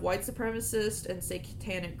spot of white supremacist and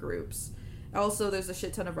satanic groups. Also, there's a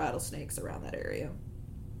shit ton of rattlesnakes around that area.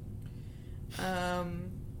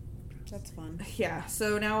 That's fun. Yeah,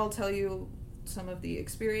 so now I'll tell you some of the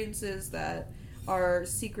experiences that our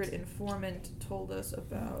secret informant told us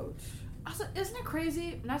about. Also, isn't it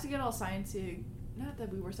crazy? Not to get all sciencey, not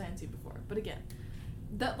that we were sciencey before, but again,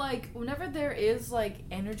 that like whenever there is like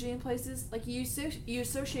energy in places, like you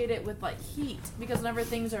associate it with like heat, because whenever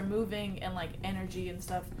things are moving and like energy and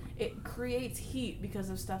stuff, it creates heat because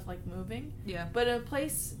of stuff like moving. Yeah. But in a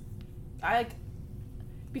place,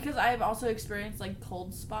 because I have also experienced like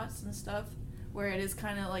cold spots and stuff where it is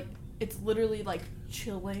kind of like, it's literally like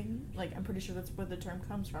chilling. Like I'm pretty sure that's where the term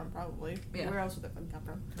comes from, probably. Yeah. Where else would that fucking come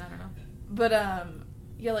from? I don't know. But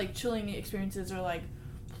yeah, like chilling experiences or like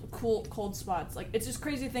cold spots. Like it's just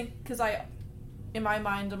crazy to think, because in my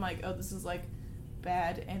mind I'm like, oh, this is like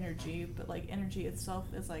bad energy, but like energy itself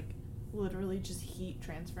is like literally just heat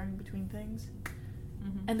transferring between things.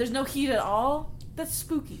 Mm-hmm. And there's no heat at all. That's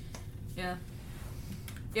spooky. Yeah.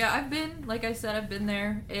 Yeah, I've been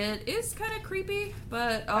there. It is kind of creepy,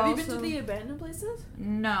 but also... Have you been to the abandoned places?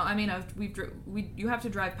 No, I mean, you have to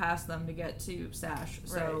drive past them to get to Sash,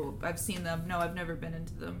 so I've seen them. No, I've never been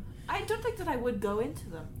into them. I don't think that I would go into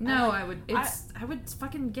them. No, I would. I would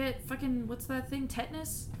fucking get what's that thing?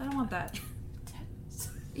 Tetanus? I don't want that. Tetanus?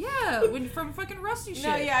 Yeah, from fucking rusty shit.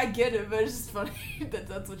 No, yeah, I get it, but it's just funny that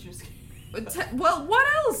that's what you're scared. Well, what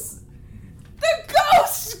else? The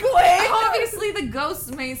ghosts, Gwen! Obviously the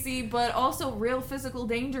ghosts, Macy, but also real physical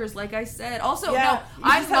dangers, like I said. Also, Yeah, no, you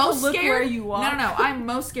I'm just have to most look scared. where you walk. No, I'm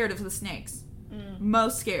most scared of the snakes. Mm.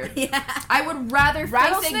 Most scared. Yeah. I would rather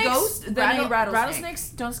face a ghost than a rattlesnake. Rattlesnakes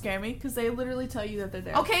don't scare me because they literally tell you that they're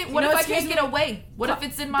there. Okay, You what know if I what's can't scary? get away? What if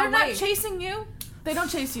it's in my They're way? not chasing you. They don't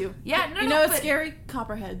chase you. Yeah, You know what's scary?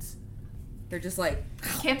 Copperheads. They're just like,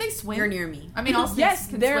 Can't they swim? you're near me. I mean, all snakes Yes,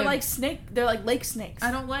 can they're swim. like they're like lake snakes.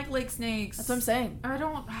 I don't like lake snakes. That's what I'm saying. I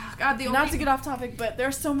don't. God, the only. Not to get off topic, but there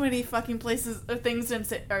are so many fucking places or things in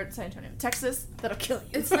San Antonio, Texas, that'll kill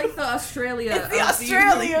you. It's like the Australia. It's the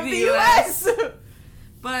Australia of the U.S.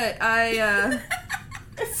 But I.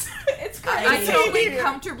 It's crazy. I totally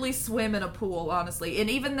comfortably swim in a pool, honestly, and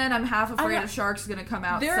even then, I'm half afraid a shark's gonna come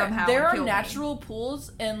out somehow. There and are kill natural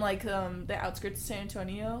pools in like the outskirts of San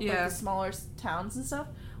Antonio, like Yeah. the smaller towns and stuff.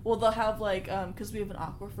 Well, they'll have like because we have an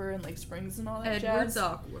aquifer and like springs and all that Edwards jazz.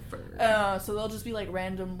 Aquifer. So they'll just be like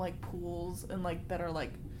random like pools and like that are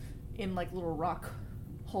like in like little rock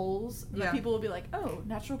holes. And Yeah. people will be like, oh,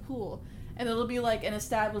 natural pool. And it'll be like an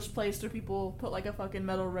established place where people put like a fucking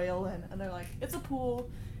metal rail in, and they're like, it's a pool.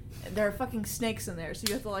 And there are fucking snakes in there, so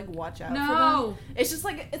you have to like watch out for them. No. It's just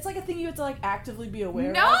like it's like a thing you have to like actively be aware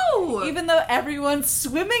of. No. Even though everyone's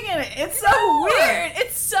swimming in it. It's No. so weird.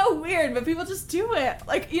 It's so weird, but people just do it.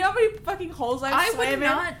 Like, you know how many fucking holes I've I swam would in?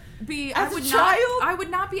 not be. As I would a not. child? I would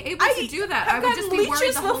not be able to do that. I I've would gotten just be worried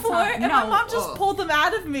leeches the whole before, time. and No. my mom just Ugh. pulled them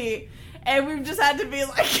out of me, and we've just had to be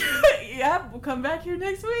like, "Yeah, we'll come back here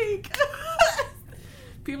next week."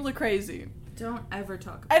 People are crazy, Don't ever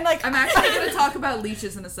talk. and like I'm actually going to talk about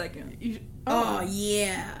leeches in a second. Oh,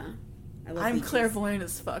 yeah. I love I'm leeches. clairvoyant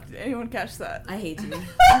as fuck. Did anyone catch that? I hate you.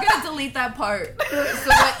 I'm going to delete that part so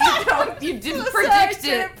that you didn't Sorry, predict I it.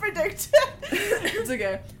 didn't predict it. It's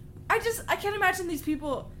okay. I can't imagine these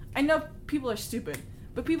people. I know people are stupid,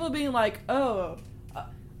 but people being like, oh,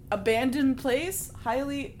 abandoned place,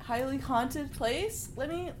 highly haunted place. Let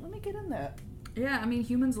me get in that. Yeah, I mean,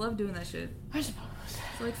 humans love doing that shit. I suppose.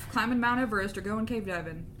 It's like climbing Mount Everest or going cave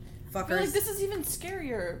diving. I feel like this is even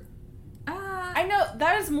scarier. I I know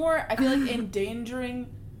that is more. I feel like endangering.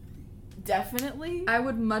 Definitely.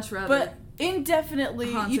 would much rather. But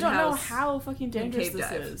indefinitely, haunted you don't know house how fucking dangerous cave this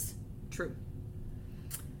dive. is. True.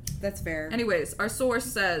 That's fair. Anyways, our source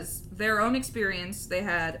says their own experience. They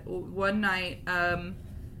had one night,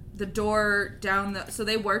 the door down the. So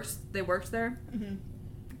they worked there,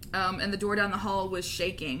 Mm-hmm. and the door down the hall was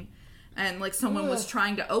shaking, and like someone was Ugh.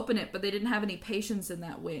 trying to open it, but they didn't have any patience in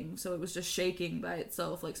that wing, so it was just shaking by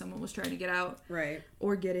itself, like someone was trying to get out Right.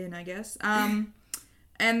 or get in, I guess.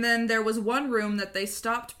 And then there was one room that they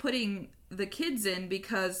stopped putting the kids in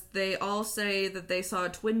because they all say that they saw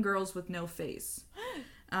twin girls with no face.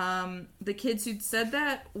 The kids who'd said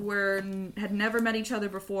that had never met each other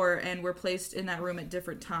before and were placed in that room at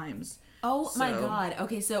different times. Oh my So- god.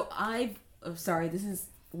 Okay, so sorry, this is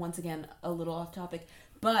once again a little off topic.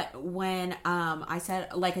 But when I said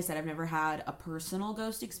I've never had a personal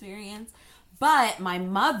ghost experience, but my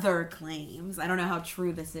mother claims, I don't know how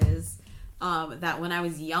true this is, that when I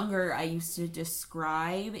was younger, I used to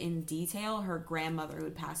describe in detail her grandmother who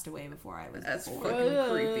had passed away before I was That's born. fucking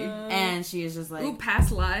creepy. And she is just like, Ooh,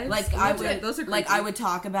 past lives. like I would, those are creepy. like I would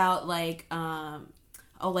talk about like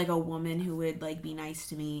like a woman who would like be nice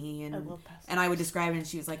to me, and I love past I would describe it, and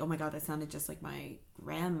she was like, oh my god, that sounded just like my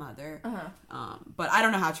grandmother. Uh-huh. But I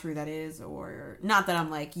don't know how true that is, or not that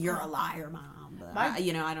I'm like, you're a liar, mom. But My-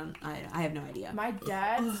 I have no idea. My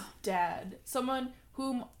dad's dad, someone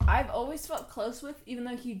whom I've always felt close with, even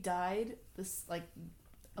though he died this like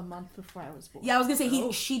a month before I was born. Yeah, I was gonna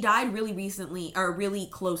say she died really recently, or really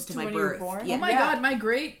close to my when you were birth. born? Yeah. Oh my Yeah. god, my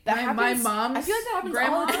great That my happens, mom's I feel like that happens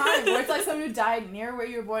grandma. all the time. Where it's like someone who died near where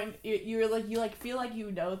you were born. You feel like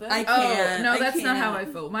you know them. I Oh can't. no, I that's not how I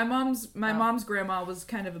can't. feel. My mom's grandma was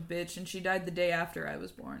kind of a bitch, and she died the day after I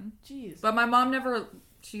was born. Jeez. But my mom never.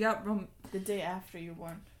 She got The day after you were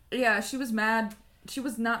born. yeah. She was mad. She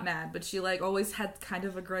was not mad, but she like always had kind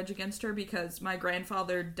of a grudge against her because my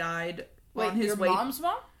grandfather died Wait, on his your way. mom's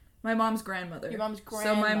mom? My mom's grandmother. Your mom's So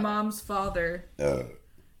my grandmother. mom's father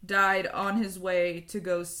died on his way to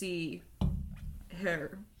go see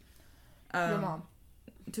her. Your mom.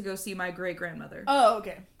 To go see my great grandmother. Oh,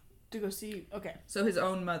 okay. To go see. Okay. So his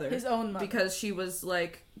own mother. His own mother. Because she was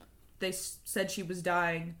like, they said she was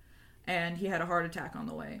dying, and he had a heart attack on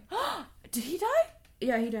the way. Did he die?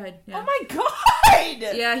 Yeah, he died. Yeah. Oh my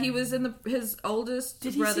god! Yeah, he was in his oldest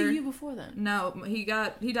Did he brother. see you before then? No, he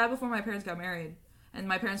died before my parents got married, and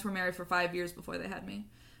my parents were married for 5 years before they had me.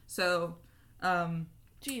 So,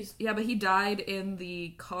 Jeez. yeah, but he died in the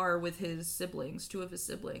car with his siblings, 2 of his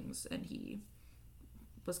siblings, and he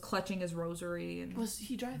was clutching his rosary. And Was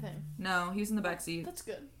he driving? no, he was in the back seat. That's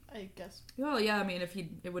good, I guess. Well, yeah, I mean,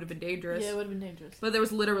 it would have been dangerous. Yeah, it would have been dangerous. But there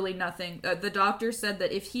was literally nothing. The doctor said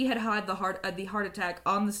that if he had had the heart attack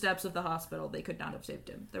on the steps of the hospital, they could not have saved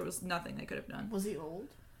him. There was nothing they could have done. Was he old?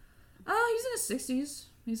 Oh, he's in his 60s.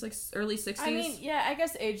 He's like early 60s. I mean, yeah, I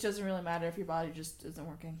guess age doesn't really matter if your body just isn't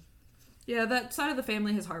working. Yeah, that side of the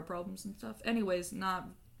family has heart problems and stuff. Anyways, not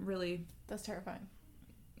really. That's terrifying.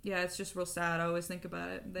 Yeah, it's just real sad. I always think about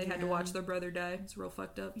it. They had to watch their brother die. It's real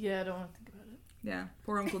fucked up. Yeah, I don't want to think about it. Yeah,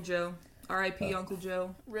 poor Uncle Joe. R.I.P. Uncle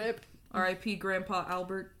Joe. Rip. R.I.P. Grandpa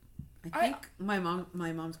Albert. I think my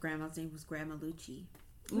mom's grandma's name was Grandma Lucci.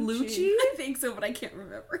 Lucci? I think so, but I can't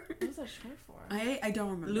remember. What was that short for? I don't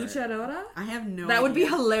remember. Luchadora? I have no. That would be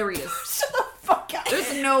idea. hilarious. Shut the fuck up.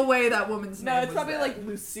 There's no way that woman's No, name it's was probably that. like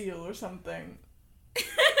Lucille or something.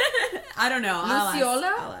 I don't know. Luciola?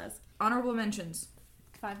 I'll ask. Honorable mentions.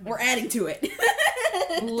 5 minutes. We're adding to it.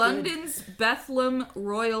 London's Bethlem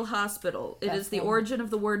Royal Hospital. It is the Bethlem. origin of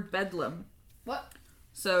the word bedlam. What?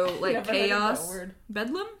 So, like, Never heard of that chaos. word.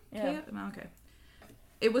 Bedlam? Yeah. Okay.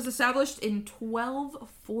 It was established in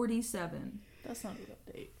 1247. That's not a good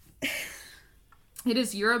update. It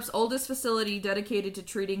is Europe's oldest facility dedicated to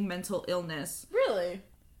treating mental illness. Really?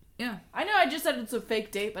 Yeah. I know I just said it's a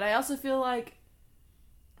fake date, but I also feel like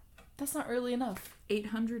that's not early enough.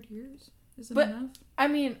 800 years? Is it But- enough? I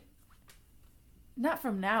mean, not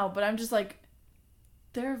from now, but I'm just like,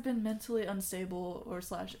 there have been mentally unstable or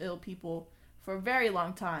 / ill people for a very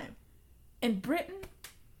long time. In Britain,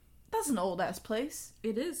 that's an old ass place.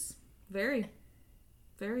 It is. Very.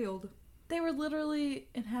 Very old. They were literally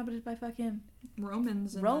inhabited by fucking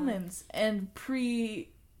Romans. And Romans and pre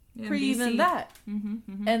yeah, even BC. that.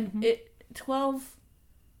 Mm-hmm, And it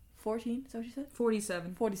 14, is that what you said?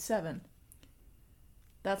 47. 47.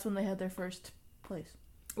 That's when they had their first place.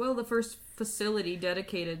 Well, the first facility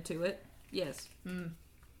dedicated to it. Yes.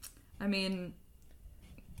 I mean,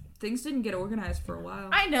 things didn't get organized for a while.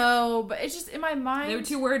 I know, but it's just in my mind. They were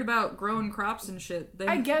too worried about growing crops and shit.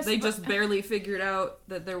 I guess, they but- just barely figured out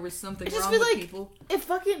that there was something I just wrong feel with like people. if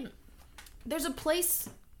fucking there's a place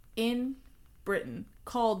in Britain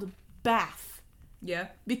called Bath Yeah.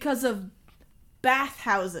 because of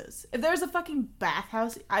bathhouses. If there's a fucking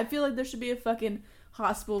bathhouse, I feel like there should be a fucking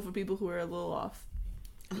hospital for people who are a little off.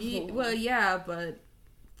 Well, yeah, but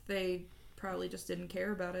they probably just didn't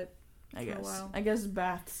care about it. I For a guess. while. I guess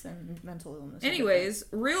baths and mental illness. Anyways,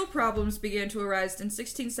 real problems began to arise in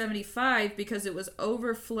 1675 because it was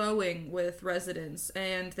overflowing with residents,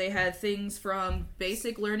 and they had things from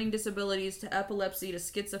basic learning disabilities to epilepsy to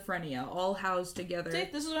schizophrenia all housed together. See,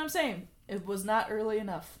 this is what I'm saying. It was not early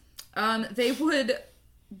enough. They would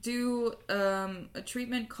do a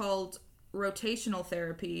treatment called rotational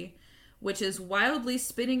therapy, which is wildly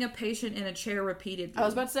spinning a patient in a chair repeatedly. I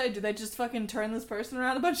was about to say, do they just fucking turn this person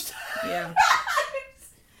around a bunch of times? Yeah.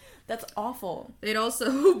 That's awful. They'd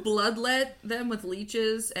also bloodlet them with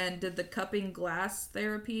leeches and did the cupping glass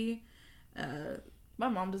therapy. My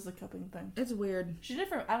mom does the cupping thing. It's weird. She did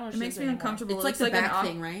for, I don't know. It makes me uncomfortable. It's like the back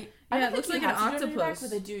thing, right? Yeah, it looks like an octopus. But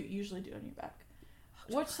they do usually do it on your back.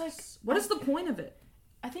 What's like? What is the point of it?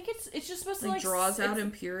 I think it's just supposed to Like like draws out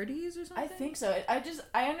impurities or something. I think so. I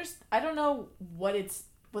understand. I don't know what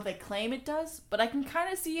they claim it does, but I can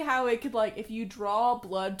kind of see how it could, like, if you draw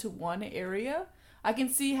blood to one area, I can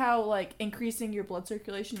see how, like, increasing your blood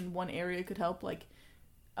circulation in one area could help, like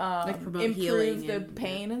promote improve healing the and,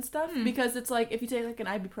 pain and stuff. Because it's like, if you take like an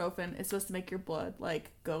ibuprofen, it's supposed to make your blood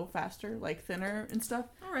like go faster, like thinner and stuff.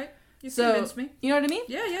 All right, you So, convinced me. You know what I mean?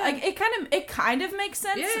 Yeah, yeah. Like it kind of makes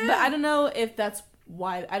sense, Yeah. but I don't know if that's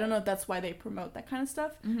why. I don't know if that's why they promote that kind of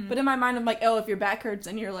stuff. But in my mind, I'm like, oh, if your back hurts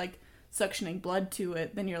and you're like suctioning blood to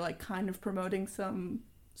it, then you're like kind of promoting some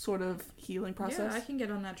sort of healing process. Yeah, I can get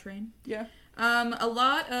on that train. Yeah. A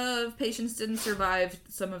lot of patients didn't survive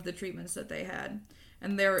some of the treatments that they had,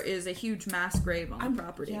 and there is a huge mass grave on the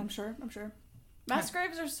property. Yeah, I'm sure. Mass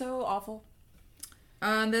graves are so awful.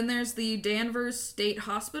 Then there's the Danvers State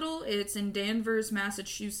Hospital. It's in Danvers,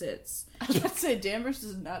 Massachusetts. I was about to say, Danvers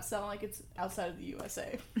does not sound like it's outside of the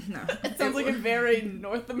USA. No. It sounds like a very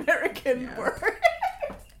North American word.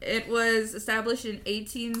 It was established in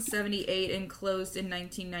 1878 and closed in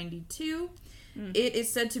 1992. It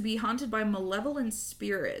is said to be haunted by malevolent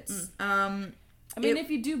spirits. I mean, if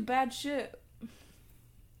you do bad shit,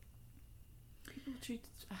 people treat.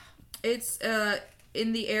 It's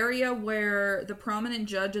in the area where the prominent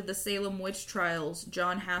judge of the Salem witch trials,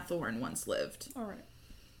 John Hathorne, once lived. All right.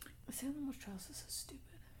 Salem witch trials is so stupid.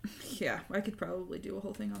 Yeah, I could probably do a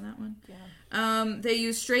whole thing on that one. Yeah. They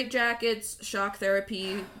use straitjackets, shock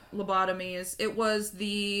therapy, lobotomies. It was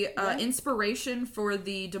the inspiration for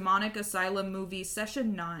the demonic asylum movie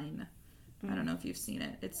Session 9. I don't know if you've seen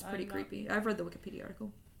it. It's pretty creepy. I've read the Wikipedia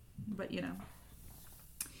article, but you know.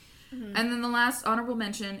 And then the last honorable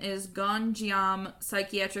mention is Gonjiam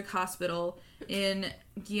Psychiatric Hospital in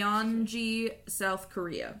Gyeonggi, South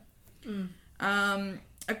Korea.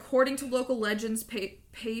 According to local legends,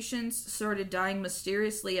 patients started dying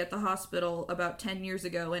mysteriously at the hospital about 10 years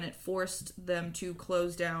ago, and it forced them to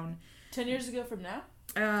close down. 10 years ago from now?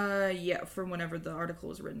 Yeah, from whenever the article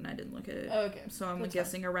was written. I didn't look at it. Oh, okay. So I'm That's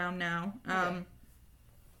guessing around now. Okay.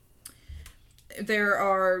 There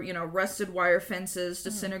are, rusted wire fences,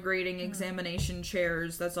 disintegrating examination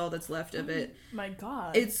chairs. That's all that's left of it. My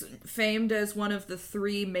God. It's famed as one of the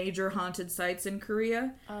 3 major haunted sites in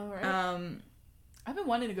Korea. All right. I've been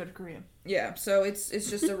wanting to go to Korea. Yeah, so it's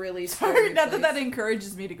just a really Sorry, scary not place. that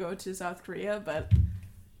encourages me to go to South Korea, but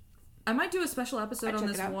I might do a special episode on check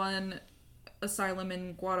this it out. one asylum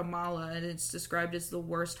in Guatemala, and it's described as the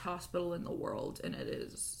worst hospital in the world, and it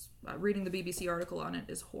is. Reading the BBC article on it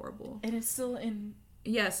is horrible. and it's still in.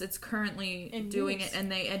 Yes, it's currently In doing use. it,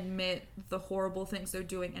 and they admit the horrible things they're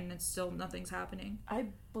doing, and it's still nothing's happening. I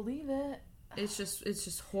believe it. It's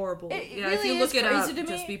just horrible. It yeah, really if you is look it up, crazy to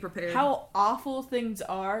just me be prepared. How awful things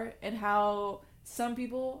are, and how some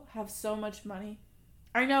people have so much money.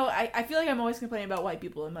 I know. I feel like I'm always complaining about white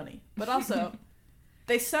people and money, but also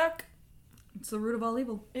they suck. It's the root of all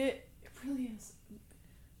evil. It really is.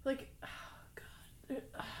 Like, oh God,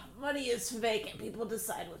 money is fake, and people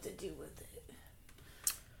decide what to do with it.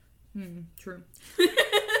 True.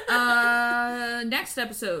 Next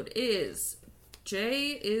episode is J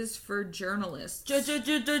is for journalists. Journalist!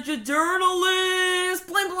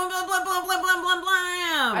 Blam, blam, blam, blam, blam, blam, blam, blam,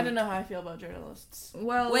 blam. I don't know how I feel about journalists.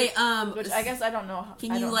 Well, Wait, Which I guess I don't know.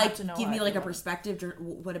 can I you don't like have to know give how me I like feel a about it. perspective?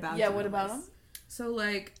 What about? Yeah, what about them? journalists? so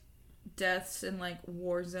like deaths in like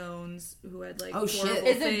war zones who had like Oh, shit. horrible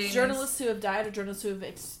Is things. it journalists who have died or journalists who have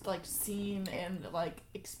seen and like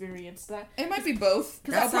experienced that? It might be both.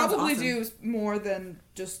 'Cause that I'll sounds probably awesome. do more than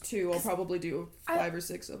just 2. I'll probably do 5 or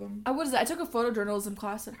 6 of them. What is it? I took a photojournalism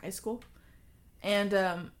class in high school,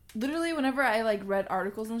 and literally whenever I like read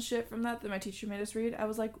articles and shit from that my teacher made us read, I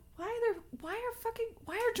was like, why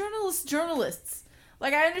are journalists?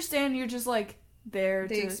 Like, I understand you're just like there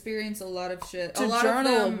They to experience a lot of shit. to A lot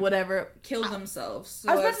journal of them whatever. kill themselves. So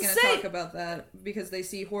I I was was about going to to say- talk about that because they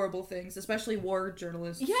see horrible things, especially war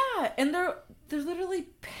journalists. Yeah, and they're literally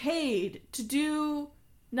paid to do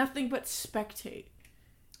nothing but spectate.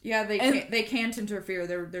 Yeah, And- they can't interfere.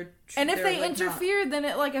 They're And if they're, they like, not interfere, then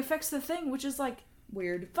it like affects the thing, which is like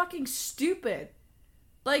weird. fucking stupid.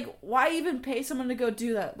 Like, why even pay someone to go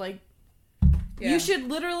do that? Like, Yeah. you should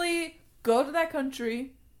literally go to that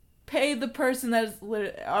country, pay the person that has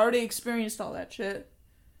already experienced all that shit.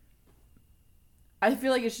 I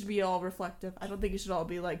feel like it should be all reflective. I don't think it should all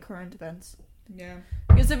be like current events. Yeah.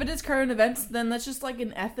 Because if it is current events, then that's just like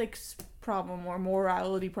an ethics problem or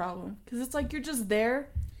morality problem. Because it's like you're just there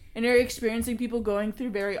and you're experiencing people going through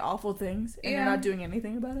very awful things, and you're Yeah. not doing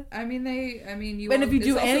anything about it. I mean, you. And if you it's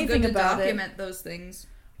do also anything good to about it- document those things.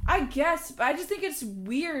 I guess, but I just think it's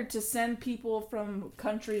weird to send people from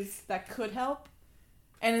countries that could help,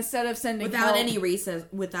 and instead of sending without help, any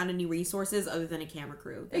resources other than a camera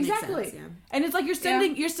crew. That exactly, makes sense, and it's like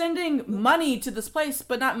you're sending money to this place,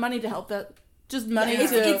 but not money to help that, just money Yeah,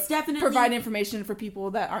 to it's definitely provide information for people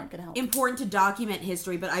that aren't going to help. important to document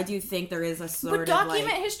history, but I do think there is a sort But of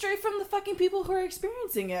document like, history from the fucking people who are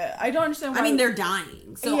experiencing it. I don't understand why. I mean, they're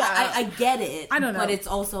dying, so Yeah. I get it. I don't know. but it's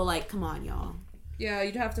also like, come on, y'all. Yeah,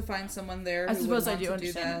 you'd have to find someone there. I who suppose would I want do to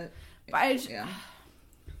understand. that. But I just, Yeah.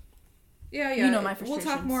 Yeah. You know my We'll talk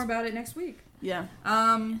frustrations. more about it next week. yeah.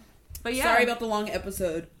 But yeah. Sorry about the long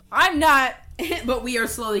episode, I'm not. but we are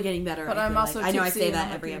slowly getting better. But I I'm feel also like. I know I tipsy say and that on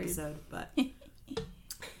my every period. episode, but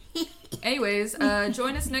Anyways,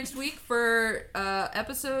 join us next week for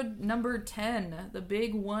episode number 10, the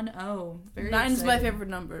big 1-0. Very 9's my excited. favorite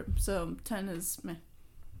number, so 10 is meh.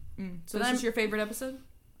 So But this is your favorite episode?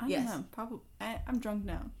 I Yes. don't know. Probably. I'm drunk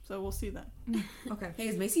now, so we'll see that. Okay. hey,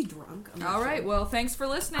 is Macy drunk? I'm not All sure. right. Well, thanks for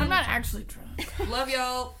listening. I'm not actually drunk. Love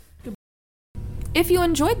y'all. If you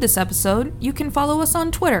enjoyed this episode, you can follow us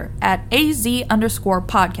on Twitter at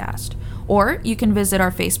AZ_podcast. Or you can visit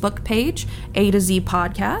our Facebook page, A to Z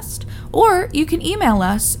Podcast. Or you can email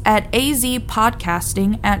us at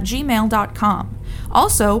azpodcasting@gmail.com.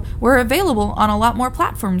 Also, we're available on a lot more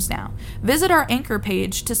platforms now. Visit our Anchor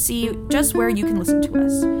page to see just where you can listen to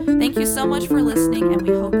us. Thank you so much for listening, and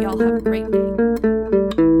we hope y'all have a great day.